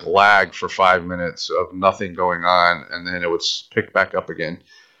just like lag for 5 minutes of nothing going on, and then it would pick back up again.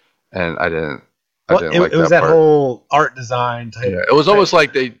 And I didn't like that part. It was that whole art design type. Yeah, it was almost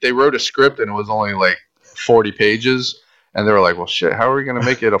like they wrote a script and it was only like 40 pages. And they were like, well, shit, how are we going to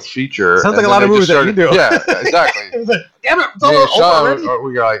make it a feature? Sounds like a lot of movies that you do. Yeah, exactly. It was like, damn it, it's all over already. We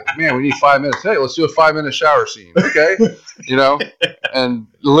were like, man, we need 5 minutes. Hey, let's do a 5-minute shower scene. Okay. And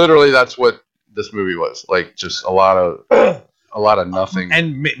literally that's what this movie was. Like just a lot of nothing.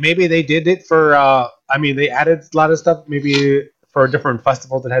 And maybe they did it for, they added a lot of stuff maybe for a different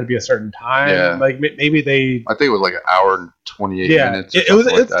festival that had to be a certain time. Yeah. Like maybe they. I think it was like an hour and 28 minutes.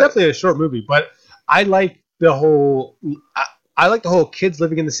 It's definitely a short movie, but I like the whole. I like the whole kids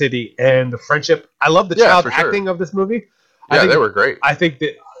living in the city and the friendship. I love the child acting of this movie. Yeah, they were great. I think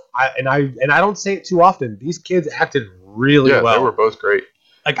that I don't say it too often. These kids acted really well. Yeah, they were both great.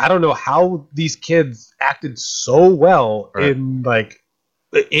 Like I don't know how these kids acted so well in they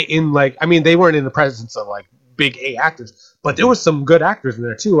weren't in the presence of like big A actors, but there was some good actors in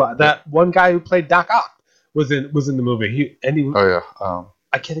there too. That one guy who played Doc Ock was in the movie.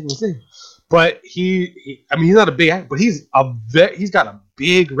 I can't think of his name, but he's not a big actor, but he's got a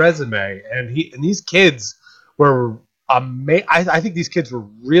big resume, and these kids were amazing. I think these kids were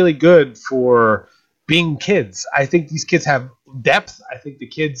really good for being kids. I think these kids have depth. I think the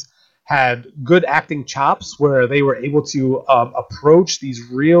kids had good acting chops where they were able to approach these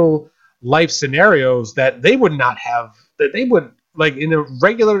real life scenarios that they would not have, that they would like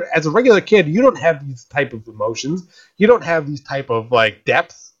as a regular kid, you don't have these type of emotions. You don't have these type of like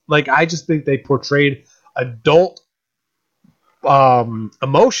depth. like I just think they portrayed adult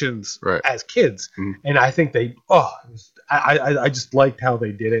emotions Right. as kids, Mhm. and I think I just liked how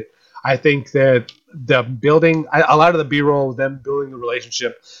they did it. I think that the building a lot of the B-roll, them building the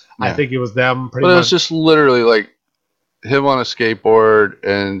relationship. I Yeah. think it was them pretty But it much. was just literally like him on a skateboard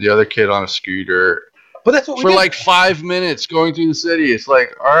and the other kid on a scooter But that's what we for did. like 5 minutes going through the city. It's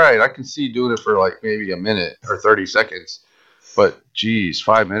like, all right, I can see doing it for like maybe a minute or 30 seconds. But geez,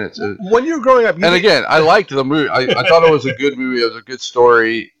 5 minutes. When you were growing up, And again, I liked the movie. I thought it was a good movie. It was a good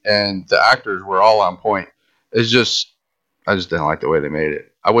story, and the actors were all on point. It's just, I just didn't like the way they made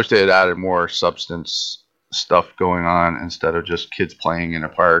it. I wish they had added more substance stuff going on instead of just kids playing in a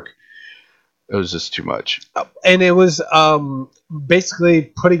park. It was just too much. and it was basically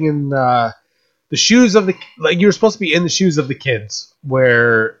putting in the shoes of the, like, you were supposed to be in the shoes of the kids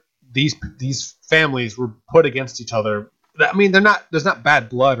where these families were put against each other. I mean, there's not bad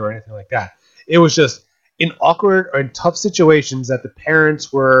blood or anything like that. It was just in awkward or in tough situations that the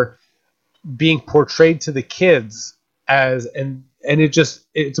parents were being portrayed to the kids as, and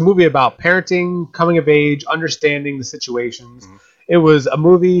it's a movie about parenting, coming of age, understanding the situations. Mhm. It was a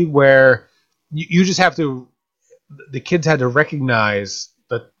movie where you just have to, the kids had to recognize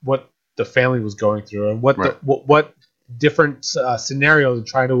that what the family was going through and what Right. what different scenarios and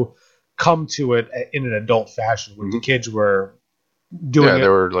trying to come to it in an adult fashion where the Mhm. kids were doing Yeah, it. they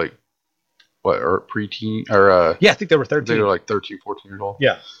were like, what, or preteen, or Yeah, I think they were they 13. were like 13, 14 years old.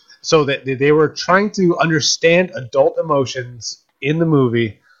 Yeah. So that they were trying to understand adult emotions in the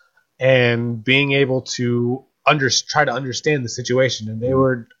movie and being able to try to understand the situation, and they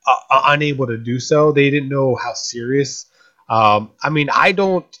were unable to do so. They didn't know how serious. I mean, I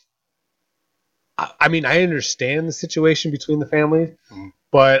don't. I mean, I understand the situation between the families, Mhm.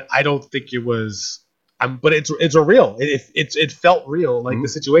 but I don't think it was. But it's a real. It felt real, like the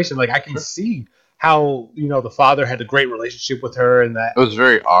situation. Like I can see how the father had a great relationship with her, and that It was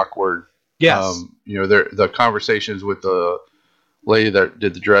very awkward. yes, The conversations with the lady that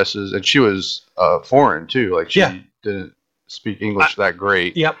did the dresses, and she was foreign too. Like she Yeah. didn't speak English that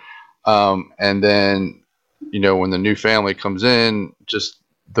great. yep, And then, when the new family comes in, just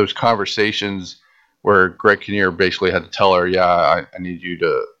those conversations where Greg Kinnear basically had to tell her, "Yeah, I need you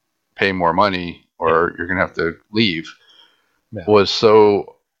to pay more money, or you're gonna have to leave," Yeah. was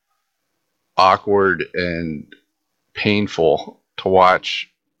so awkward and painful to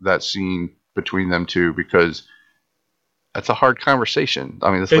watch that scene between them two, because that's a hard conversation. I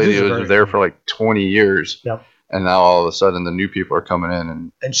mean, this It lady is a was very there hard- for like 20 years, Yep. and now all of a sudden the new people are coming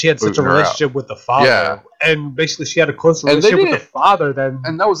in, And she had such a booting her out. relationship with the father, Yeah. and basically she had a closer And they relationship with the didn't- father than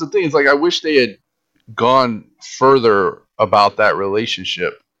and that was the thing. It's like, I wish they had gone further about that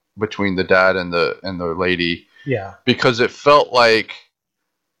relationship between the dad and the lady, yeah, because it felt like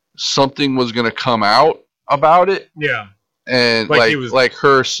something was going to come out about it, yeah, and Like like he was- like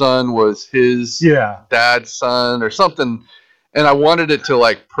her son was his yeah. dad's son or something, and I wanted it to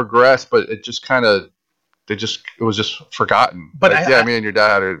like progress, but it just kind of it was just forgotten. But like, me and your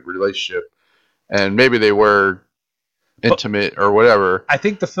dad had a relationship, and maybe they were intimate or whatever. I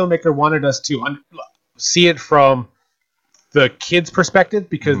think the filmmaker wanted us to see it from the kids' perspective,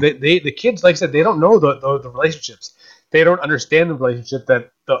 because the kids, like I said, they don't know the relationships. They don't understand the relationship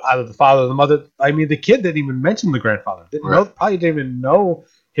that either the father or the mother. I mean, the kid didn't even mention the grandfather. Probably didn't even know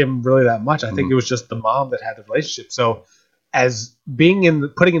him really that much. I think it was just the mom that had the relationship. So, as being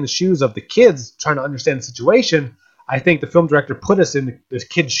putting in the shoes of the kids, trying to understand the situation, I think the film director put us in the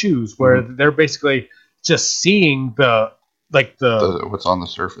kids' shoes, where they're basically just seeing What's on the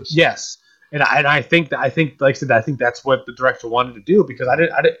surface. yes. And I think like I said, I think that's what the director wanted to do, because I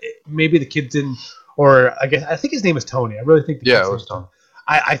didn't maybe the kid didn't, or I think his name is Tony. I really think the kid's It name was is Tony.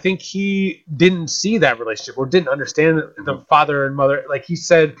 I think he didn't see that relationship or didn't understand the father and mother. Like he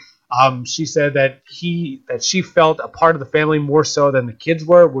said, she said that she felt a part of the family more so than the kids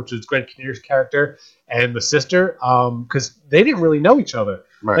were, which was Greg Kinnear's character and the sister, because they didn't really know each other.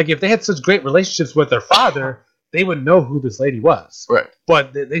 Right. Like if they had such great relationships with their father, they would know who this lady was. Right.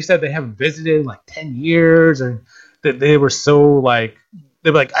 But they said they haven't visited in like 10 years, and that they were so like,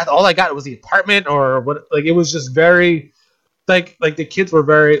 they were like, all I got was the apartment, or what. Like it was just very like the kids were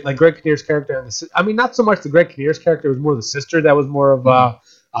very like Greg Kinnear's character, and I mean, not so much the Greg Kinnear's character, it was more the sister that was more of a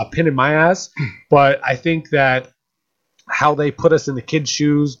pin in my ass. But I think that how they put us in the kids'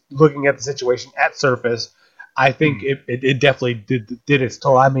 shoes, looking at the situation at surface, I think it definitely did its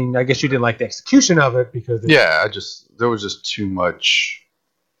toll. I mean, I guess you didn't like the execution of it because there was just too much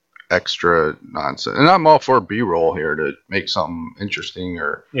extra nonsense, and I'm all for B-roll here to make something interesting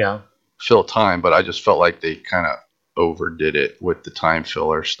or yeah. fill time, but I just felt like they kind of overdid it with the time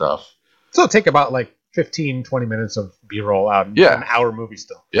filler stuff. So it'll take about like 15, 20 minutes of B-roll out in an hour movie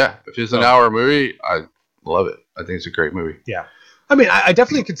still. Yeah, if it's an hour movie, I love it. I think it's a great movie. Yeah. I mean, I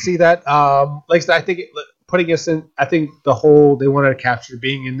definitely could see that. Like I said, I think putting us in, I think the whole, they wanted to capture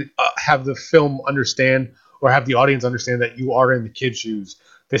being in, have the film understand or have the audience understand that you are in the kids' shoes.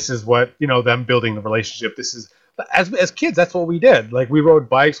 This is what, them building the relationship. This is, as kids, that's what we did. Like, we rode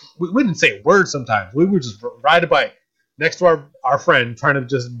bikes. We didn't say words sometimes. We would just ride a bike next to our friend, trying to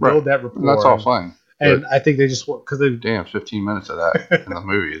just build that rapport. And that's all fine. And I think they just, because they... Damn, 15 minutes of that in the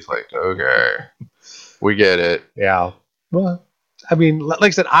movie is like, okay, we get it. Yeah. Well, I mean, like I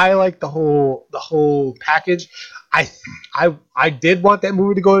said, I like the whole package. I did want that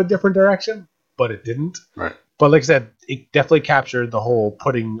movie to go in a different direction, but it didn't. Right. But like I said, it definitely captured the whole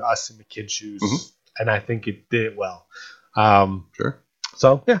putting us in the kids' shoes, and I think it did well. Sure.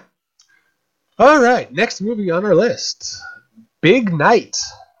 So, yeah. All right, next movie on our list, Big Night.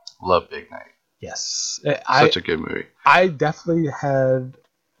 Love Big Night. Yes. Such a good movie. I definitely had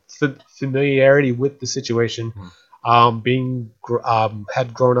familiarity with the situation. Had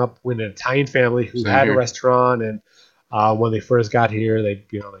grown up with an Italian family who had a restaurant, and when they first got here, they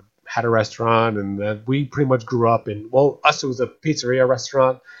had a restaurant, and we pretty much grew up in. Well, us, it was a pizzeria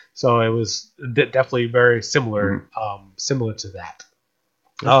restaurant, so it was definitely very similar, similar to that.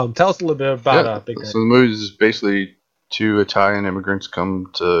 Tell us a little bit about Big Night. So the movie is basically two Italian immigrants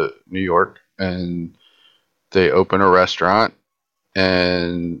come to New York, and they open a restaurant,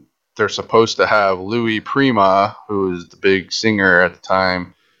 and they're supposed to have Louis Prima, who is the big singer at the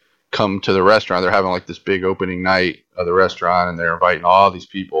time, come to the restaurant. They're having like this big opening night of the restaurant, and they're inviting all these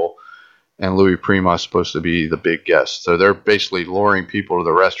people, and Louis Prima is supposed to be the big guest. So they're basically luring people to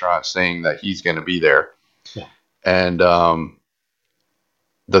the restaurant, saying that he's going to be there. Yeah. And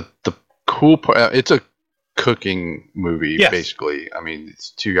the cool part, it's a cooking movie, basically. I mean,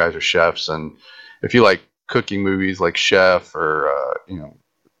 it's two guys are chefs, and if you like cooking movies like Chef or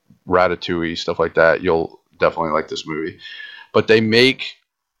Ratatouille, stuff like that, you'll definitely like this movie. But they make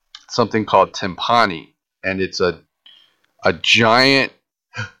something called timpani, and it's a giant,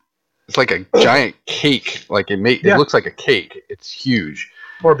 it's like a giant cake. Like it looks like a cake. It's huge.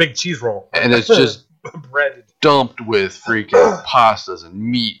 Or a big cheese roll. And it's just breaded, dumped with freaking pastas and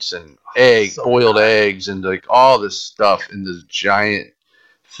meats and boiled eggs, and like all this stuff in this giant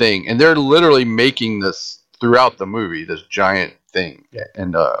thing. And they're literally making this throughout the movie, this giant thing. Yeah.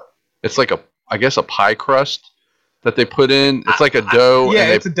 And it's like I guess a pie crust that they put in. It's like a dough,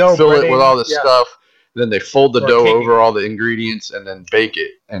 and it's they a dough fill breading. it with all this stuff. Then they fold the dough cake. over all the ingredients and then bake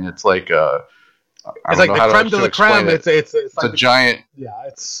it. And it's like it's like the creme de la creme. It's like a giant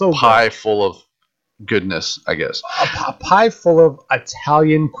it's so pie full of goodness, I guess. A pie full of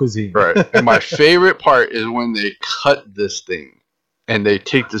Italian cuisine. Right. And my favorite part is when they cut this thing and they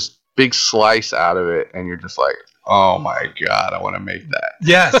take this big slice out of it, and you're just like, oh my God, I want to make that.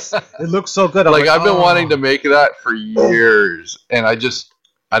 Yes. It looks so good. Like I've been wanting to make that for years, and I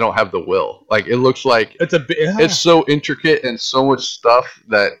don't have the will. Like it looks like it's so intricate and so much stuff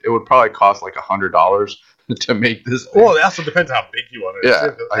that it would probably cost like $100 to make this thing. Well, it also depends on how big you want it.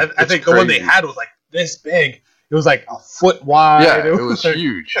 Yeah. I think the one they had was like this big. It was like a foot wide. Yeah, it was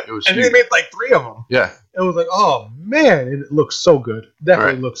huge. It was and huge. they made like 3 of them. Yeah. It was like, oh man, it looks so good.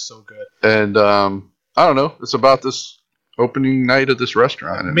 Definitely looks so good. And I don't know. It's about this opening night of this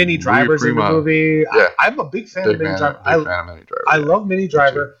restaurant. And Minnie Driver's in the movie. Yeah. I'm a big fan of Minnie Driver. Big fan of Minnie Driver. I love Minnie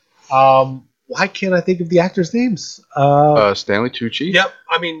Driver. Why can't I think of the actors' names? Stanley Tucci. Yep.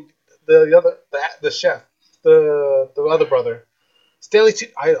 I mean, the chef, the other brother, Stanley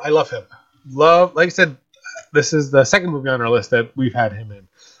Tucci. I love him. Like I said, this is the second movie on our list that we've had him in.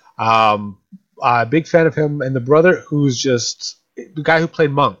 Big fan of him, and the brother who's just the guy who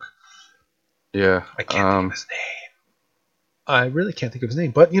played Monk. Yeah. I can't think of his name. I really can't think of his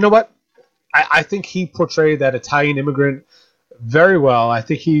name. But you know what? I think he portrayed that Italian immigrant very well. I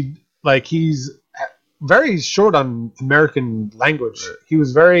think he's very short on American language. He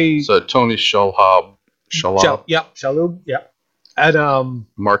was very... So Tony Shalhoub. Shalhoub. Yeah. And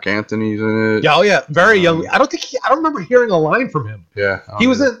Mark Anthony's in it. Yeah, oh yeah, very young. I don't remember hearing a line from him. Yeah. He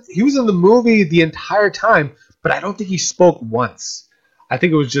was in the movie the entire time, but I don't think he spoke once. I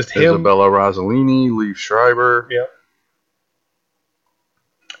think it was just him. Isabella Rossellini, Liev Schreiber. Yeah.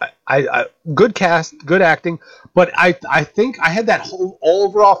 I good cast, good acting, but I think I had that whole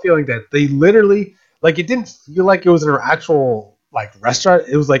overall feeling that they literally, like, it didn't feel like it was an actual like restaurant.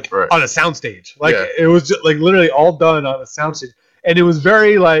 It was like on a soundstage. Like it was just like literally all done on a soundstage. and it was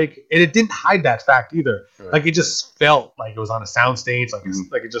very like, and it didn't hide that fact either. Right. Like it just felt like it was on a soundstage, like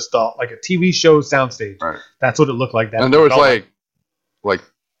Mhm. like it just felt like a TV show soundstage. Right. That's what it looked like. That And there was felt like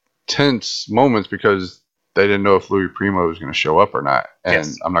tense moments because they didn't know if Louis Primo was going to show up or not. And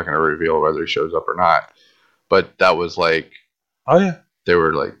Yes. I'm not going to reveal whether he shows up or not. But that was like, oh yeah. they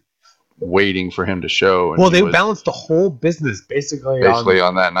were like waiting for him to show. And Well, he they was balanced the whole business basically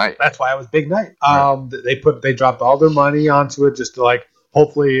on that night. That's why it was big night. Right. They dropped all their money onto it just to like,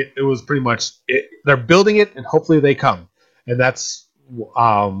 hopefully it was pretty much it. They're building it and hopefully they come. And that's what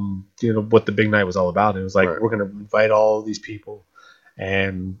the big night was all about. It was like, Right. we're going to invite all these people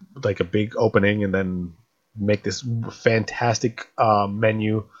and like a big opening and then make this fantastic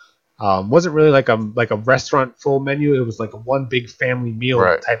menu. Wasn't really like a restaurant full menu. It was like a one big family meal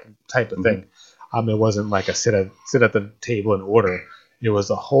Right. type of thing. It wasn't like a sit at the table and order. It was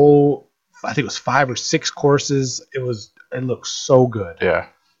a whole, I think it was 5 or 6 courses. It looked so good. Yeah.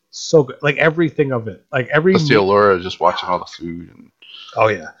 So good. Like everything of it. Like every Plus the allure of just watching all the food. And oh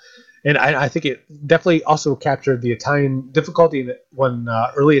yeah. And I think it definitely also captured the Italian difficulty when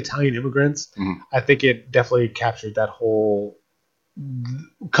early Italian immigrants. Mhm. I think it definitely captured that whole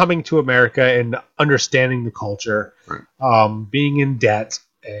coming to America and understanding the culture, Right. being in debt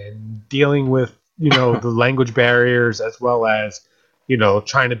and dealing with the language barriers as well as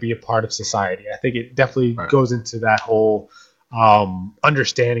trying to be a part of society. I think it definitely Right. goes into that whole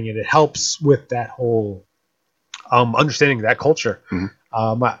understanding, and it helps with that whole understanding that culture.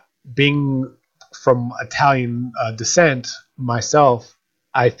 Mhm. Being from Italian descent myself,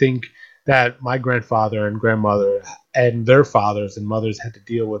 I think that my grandfather and grandmother and their fathers and mothers had to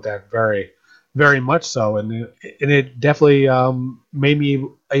deal with that very, very much so, and it definitely made me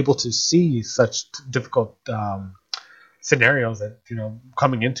able to see such difficult scenarios that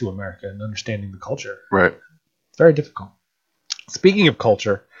coming into America and understanding the culture. Right. It's very difficult. Speaking of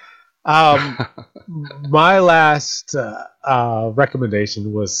culture, my last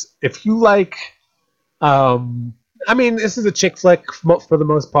recommendation was if you like. I mean, this is a chick flick for the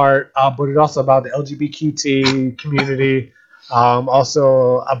most part, but it's also about the LGBTQ community,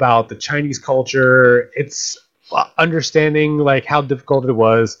 also about the Chinese culture. It's understanding like how difficult it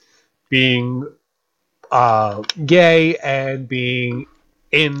was being gay and being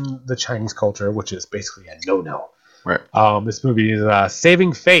in the Chinese culture, which is basically a no-no. Right. This movie is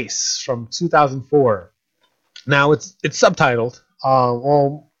Saving Face from 2004. Now it's subtitled.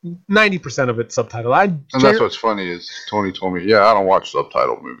 90% of it's subtitled. And that's what's funny is Tony told me, yeah, I don't watch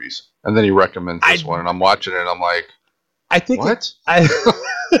subtitled movies. And then he recommends this one, and I'm watching it, and I'm like, I think what?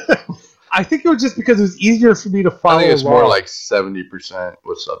 I think it was just because it was easier for me to follow. I think it's along. more like 70%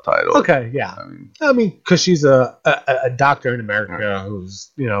 was subtitled. Okay, yeah. I mean, because she's a doctor in America who's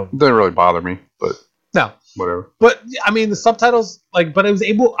it didn't really bother me, but no, whatever. But I mean, the subtitles but I was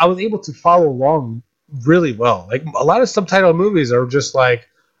able to follow along really well. Like a lot of subtitled movies are just like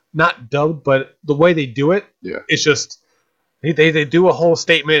not dubbed, but the way they do it, it's just they do a whole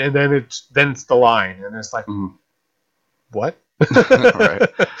statement and then it's the line, and it's like what? Right.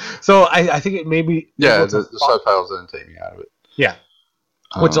 So I think it made me the subtitles didn't take me out of it. Yeah.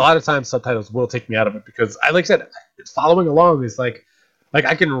 Which a lot of times subtitles will take me out of it because like I said, following along is like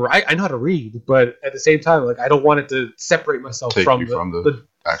I can write, I know how to read, but at the same time, like I don't want it to separate myself from the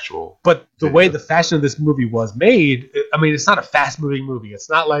actual. But the way the fashion of this movie was made, I mean, it's not a fast-moving movie. It's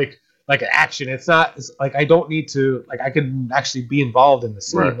not like an action. It's like I don't need to I can actually be involved in the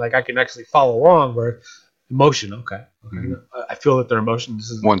scene. Right. Like I can actually follow along. Where emotion, okay. Mm-hmm. I feel that their emotion. This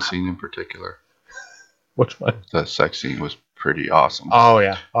is one scene in particular. Which one? The sex scene was pretty awesome. Oh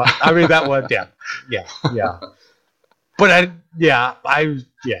yeah, I mean that one. Yeah. But yeah, it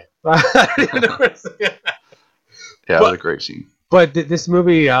was a great scene. But this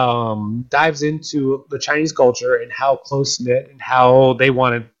movie dives into the Chinese culture and how close knit and how they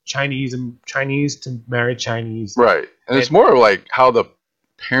wanted Chinese to marry Chinese. Right, and it's more like how the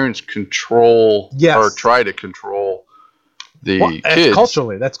parents control or try to control the kids.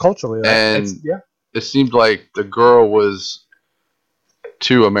 That's culturally. And it seemed like the girl was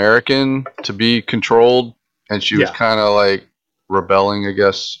too American to be controlled. And she was kind of like rebelling, I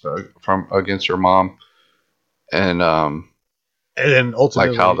guess, against her mom, and then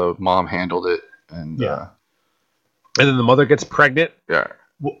ultimately, like how the mom handled it, and and then the mother gets pregnant,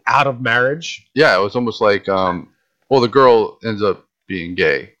 out of marriage. Yeah, it was almost like, the girl ends up being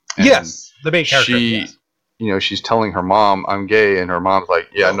gay. Yes, the main character. She's telling her mom, "I'm gay," and her mom's like,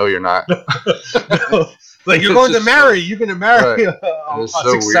 "Yeah, no, you're not." Like you're going to marry. You're going to marry a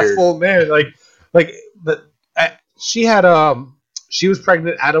successful man. Like she had she was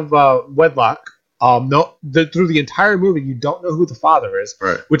pregnant out of wedlock, through the entire movie, you don't know who the father is,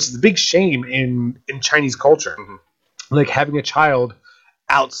 Right. which is a big shame in Chinese culture. Mhm. Like having a child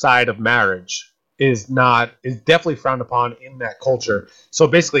outside of marriage is definitely frowned upon in that culture. So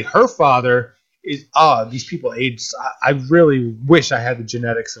basically, her father is these people age. I really wish I had the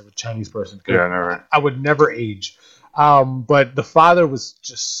genetics of a Chinese person. Yeah, I know, right? I would never age. But the father was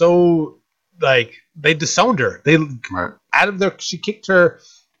just so like they disowned her. They Right. she kicked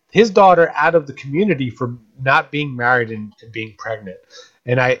his daughter out of the community for not being married and being pregnant.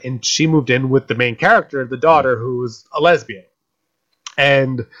 And she moved in with the main character, the daughter, who was a lesbian.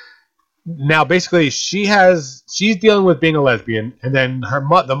 And now basically she's dealing with being a lesbian, and then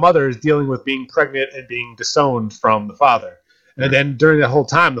the mother is dealing with being pregnant and being disowned from the father. And then during that whole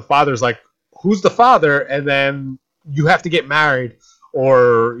time, the father's like, "Who's the father?" And then you have to get married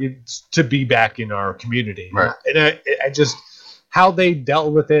or to be back in our community. Right. And I just how they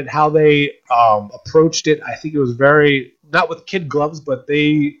dealt with it, how they approached it. I think it was very not with kid gloves, but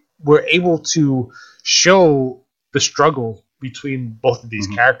they were able to show the struggle between both of these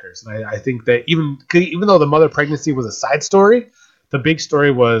characters. And I think that even though the mother pregnancy was a side story, the big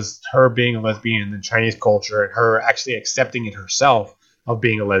story was her being a lesbian in Chinese culture and her actually accepting it herself of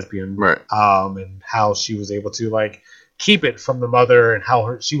being a lesbian. Right. And how she was able to like keep it from the mother, and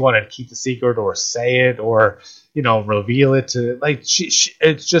how she wanted to keep the secret or say it or reveal it to like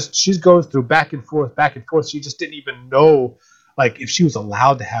it's just she's going through back and forth. She just didn't even know like if she was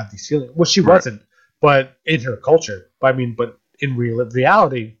allowed to have these feelings. Well, she wasn't, but in her culture. But in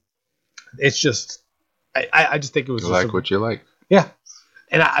reality, it's just I just think it was You like what you like. Yeah.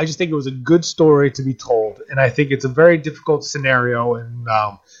 And I just think it was a good story to be told. And I think it's a very difficult scenario and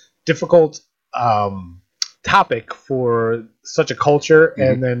difficult topic for such a culture.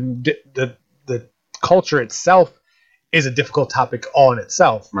 And then the culture itself is a difficult topic all in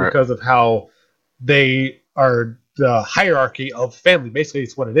itself because of how they are the hierarchy of family. Basically,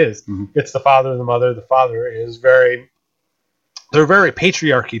 it's what it is. It's the father and the mother. The father is they're a very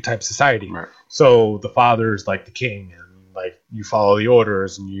patriarchy type society. Right. So the father's like the king, and like you follow the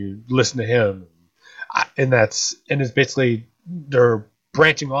orders and you listen to him, and it's basically they're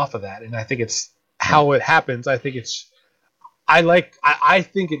branching off of that. And I think it's how it happens. I think I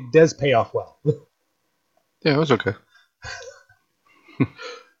think it does pay off well. Yeah, it was okay.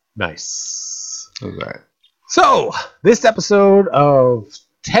 Nice. It was all right. So this episode of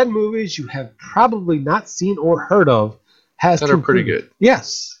 10 movies you have probably not seen or heard of that are pretty good.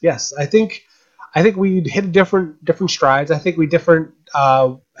 Yes. I think we hit different strides. I think we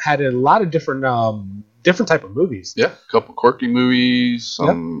had a lot of different type of movies. Yeah, a couple quirky movies,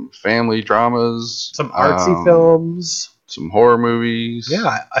 some family dramas, some artsy films, some horror movies.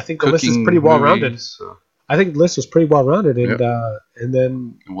 Yeah, I think the list is pretty well rounded. So. I think the list was pretty well rounded, and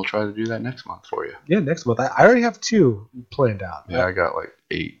then we'll try to do that next month for you. Yeah, next month. I already have 2 planned out. Yeah, I got like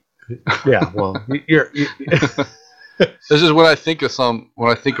 8. Yeah, well, you're this is when I think of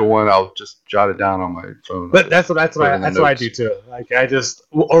one, I'll just jot it down on my phone. But that's what I do too. Like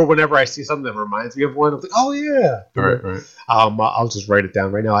or whenever I see something that reminds me of one, I'm like, oh yeah. Right. I'll just write it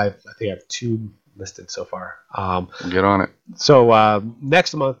down right now. I think I have 2 listed so far. Get on it. So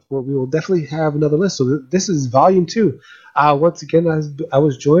next month we will definitely have another list. So this is volume 2. Once again, I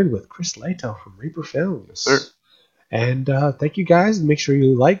was joined with Chris Leto from Reaper Films. Yes, sir. And thank you guys. Make sure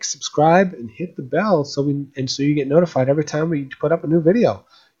you like, subscribe, and hit the bell so you get notified every time we put up a new video.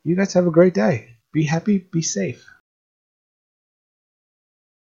 You guys have a great day. Be happy, be safe.